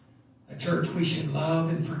 A church we should love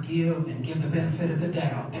and forgive and give the benefit of the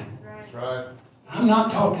doubt. That's right. I'm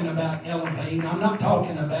not talking about elevate. I'm not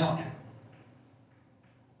talking about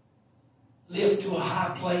lift to a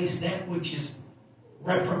high place that which is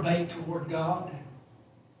reprobate toward God.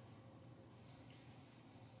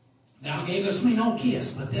 Thou gavest me no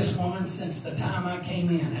kiss, but this woman, since the time I came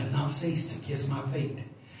in, hath not ceased to kiss my feet.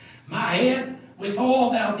 My head with oil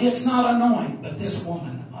thou didst not anoint, but this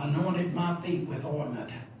woman anointed my feet with ointment.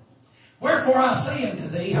 Wherefore I say unto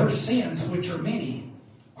thee, her sins, which are many,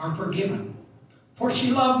 are forgiven. For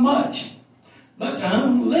she loved much. But to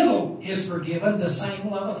whom little is forgiven, the same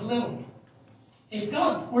loveth little. If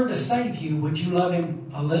God were to save you, would you love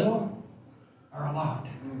him a little or a lot?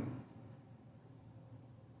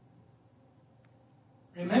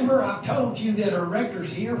 Remember, I've told you that our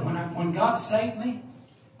rectors here, when God saved me,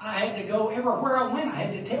 I had to go everywhere I went. I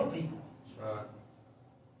had to tell people. That's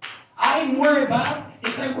right. I didn't worry about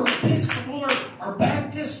if they were Episcopal or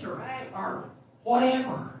Baptist or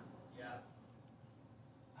whatever. Yeah.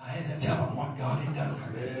 I had to tell them what God had done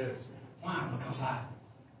for me. Yes. Why? Because I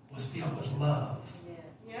was filled with love.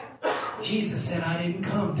 Yeah. Jesus said, I didn't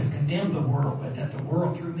come to condemn the world, but that the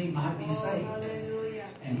world through me might be saved. Hallelujah.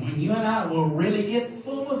 And when you and I will really get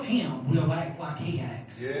full of him, we'll act like he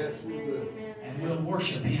acts. Yes, we will. And we'll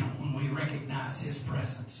worship him when we recognize his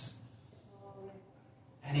presence.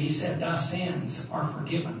 And he said, Thy sins are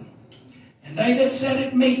forgiven. And they that sat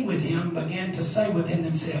at meat with him began to say within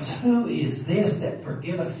themselves, Who is this that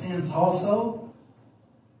forgiveth sins also?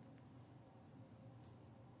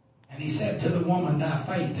 And he said to the woman, Thy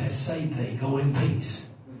faith has saved thee. Go in peace.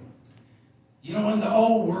 You know, in the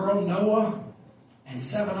old world, Noah and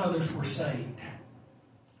 7 others were saved.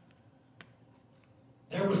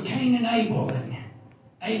 There was Cain and Abel, and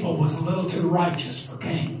Abel was a little too righteous for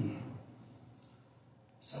Cain.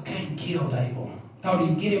 So Cain killed Abel. Thought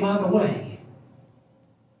he'd get him out of the way.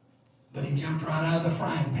 But he jumped right out of the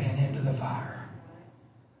frying pan into the fire.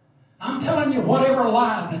 I'm telling you, whatever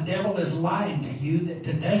lie the devil is lying to you, that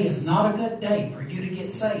today is not a good day for you to get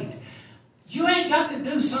saved. You ain't got to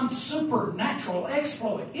do some supernatural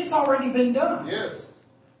exploit. It's already been done. Yes.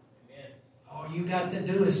 All you got to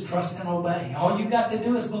do is trust and obey. All you got to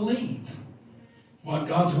do is believe what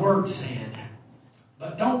God's Word said.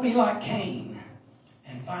 But don't be like Cain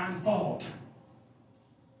and find fault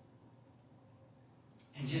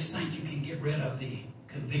and just think you can get rid of the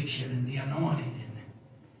conviction and the anointing. And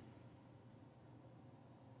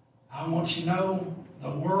I want you to know the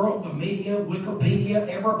world, the media, Wikipedia,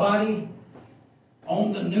 everybody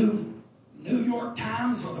on the New York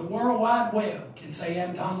Times or the World Wide Web can say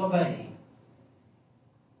Anton LaVey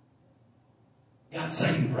got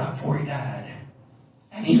saved right before he died.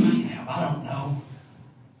 And he may have. I don't know.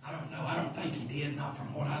 I don't think he did, not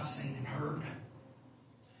from what I've seen and heard.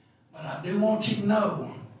 But I do want you to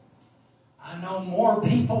know, I know more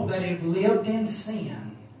people that have lived in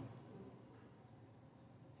sin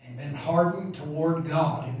and been hardened toward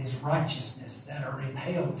God and His righteousness that are in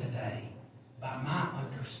hell today, by my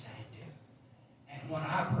understanding and what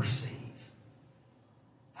I perceive.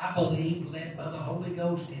 I believe, led by the Holy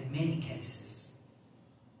Ghost in many cases,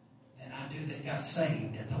 than I do that got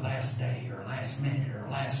saved at the last day or last minute or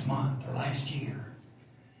last month or last year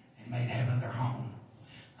and made heaven their home.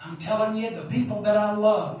 I'm telling you, the people that I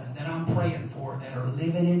love and that I'm praying for that are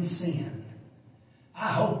living in sin, I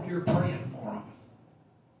hope you're praying for them.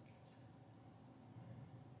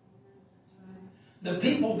 The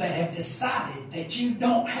people that have decided that you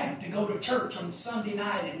don't have to go to church on Sunday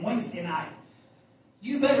night and Wednesday night,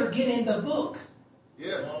 you better get in the book.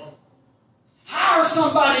 Yes. Hire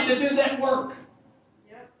somebody to do that work.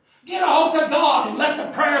 Get a hold of God and let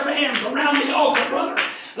the prayer bands around the altar, brother.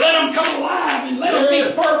 Let them come alive and let them be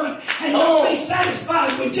fervent and don't be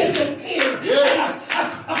satisfied with just a tear and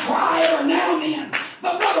a cry every now and then.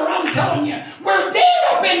 But brother, I'm telling you, we're deep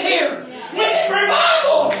up in here. We need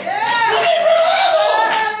revival. We need revival.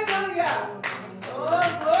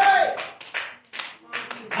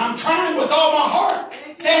 I'm trying with all my heart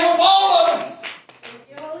to help all of us.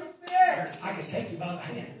 I could take you by the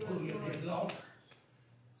hand and pull you up here to the altar.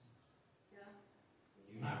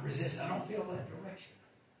 You might resist. I don't feel that direction.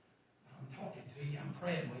 I'm talking to you. I'm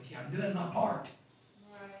praying with you. I'm doing my part.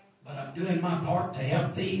 But I'm doing my part to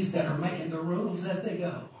help these that are making the rules as they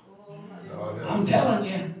go. I'm telling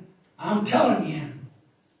you,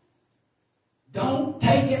 don't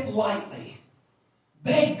take it lightly.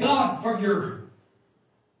 Beg God for your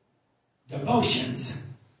devotions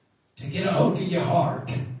to get a hold of your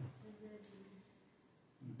heart.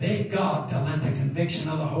 Beg God to let the conviction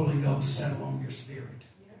of the Holy Ghost settle on your spirit.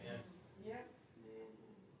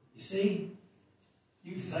 You see,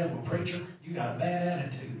 you can say, well, preacher, you got a bad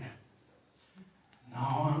attitude. No,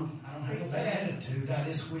 I don't have a bad attitude. I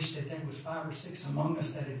just wish that there was 5 or 6 among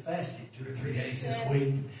us that had fasted 2 or 3 days this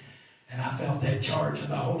week. And I felt that charge of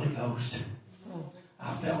the Holy Ghost.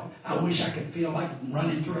 I wish I could feel like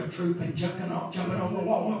running through a troop and jumping over a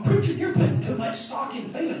wall. Well, preacher, you're putting too much stock in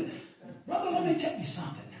feeling. Brother, let me tell you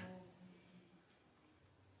something.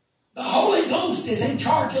 The Holy Ghost is in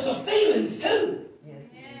charge of the feelings too.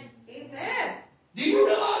 Amen. Do you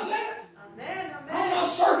realize that? Amen. I'm not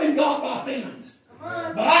serving God by feelings.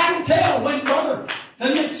 But I can tell when, brother,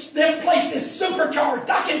 this place is supercharged.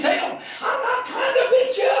 I can tell. I'm not trying to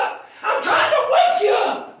beat you up. I'm trying to wake you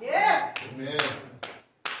up. Yes. Amen.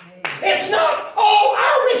 It's not all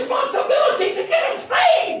our responsibility to get them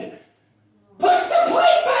saved. Push the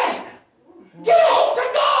plate back. Get a hold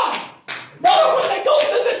of God. Brother, when they go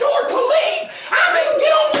through the door to leave,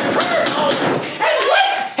 get on your prayer corners and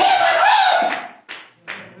wake heaven up.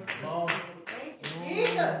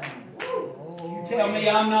 You tell me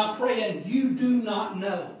I'm not praying, you do not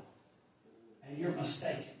know. And you're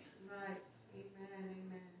mistaken. Right.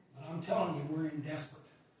 Amen. But I'm telling you, we're in desperate.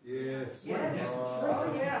 Yes. We're in desperate state.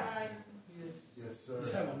 Oh, yeah. Yes, sir. You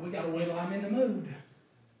say, well, we got to wait till I'm in the mood.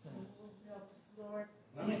 Help us, Lord.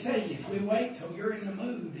 Let me tell you, if we wait till you're in the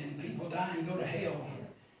mood and people die and go to hell,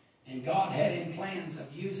 and God had in plans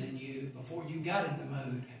of using you before you got in the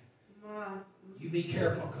mood, you be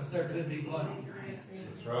careful because there could be blood on your hands.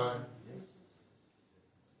 That's right.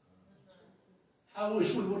 I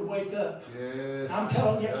wish we would wake up. Yes. I'm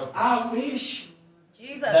telling you, I wish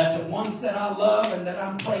Jesus. that the ones that I love and that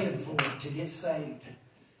I'm praying for to get saved,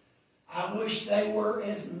 I wish they were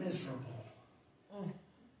as miserable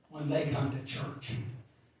when they come to church.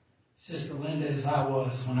 Sister Linda, as I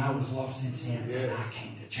was when I was lost in sin, Yes. and I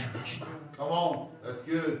came to church. Come on. That's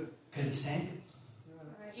good. Couldn't stand it.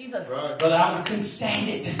 Jesus. Right. But I couldn't stand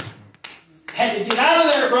it. Had to get out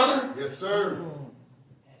of there, brother. Yes, sir.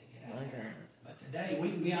 Had to get out of there. But today we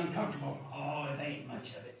can be uncomfortable. Oh, it ain't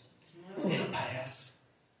much of it. It'll pass.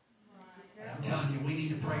 But I'm telling you, we need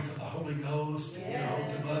to pray for the Holy Ghost to get a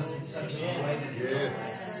hold of us in such a way that it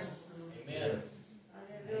Yes. Amen.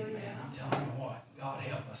 Amen. I'm telling you what. God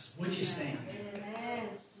help us. Would you stand?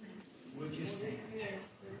 Would you stand?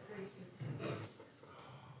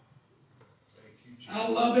 I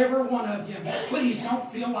love every one of you, but please don't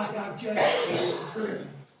feel like I've judged you.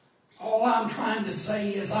 All I'm trying to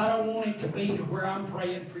say is I don't want it to be to where I'm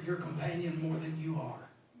praying for your companion more than you are.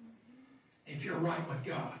 if you're right with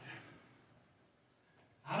God.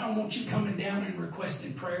 I don't want you coming down and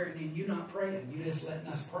requesting prayer and then you not praying. You just letting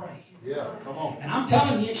us pray. Yeah, come on. And I'm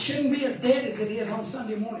telling you, it shouldn't be as dead as it is on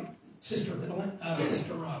Sunday morning. Sister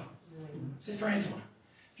Angela,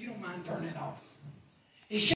 if you don't mind, turn it off.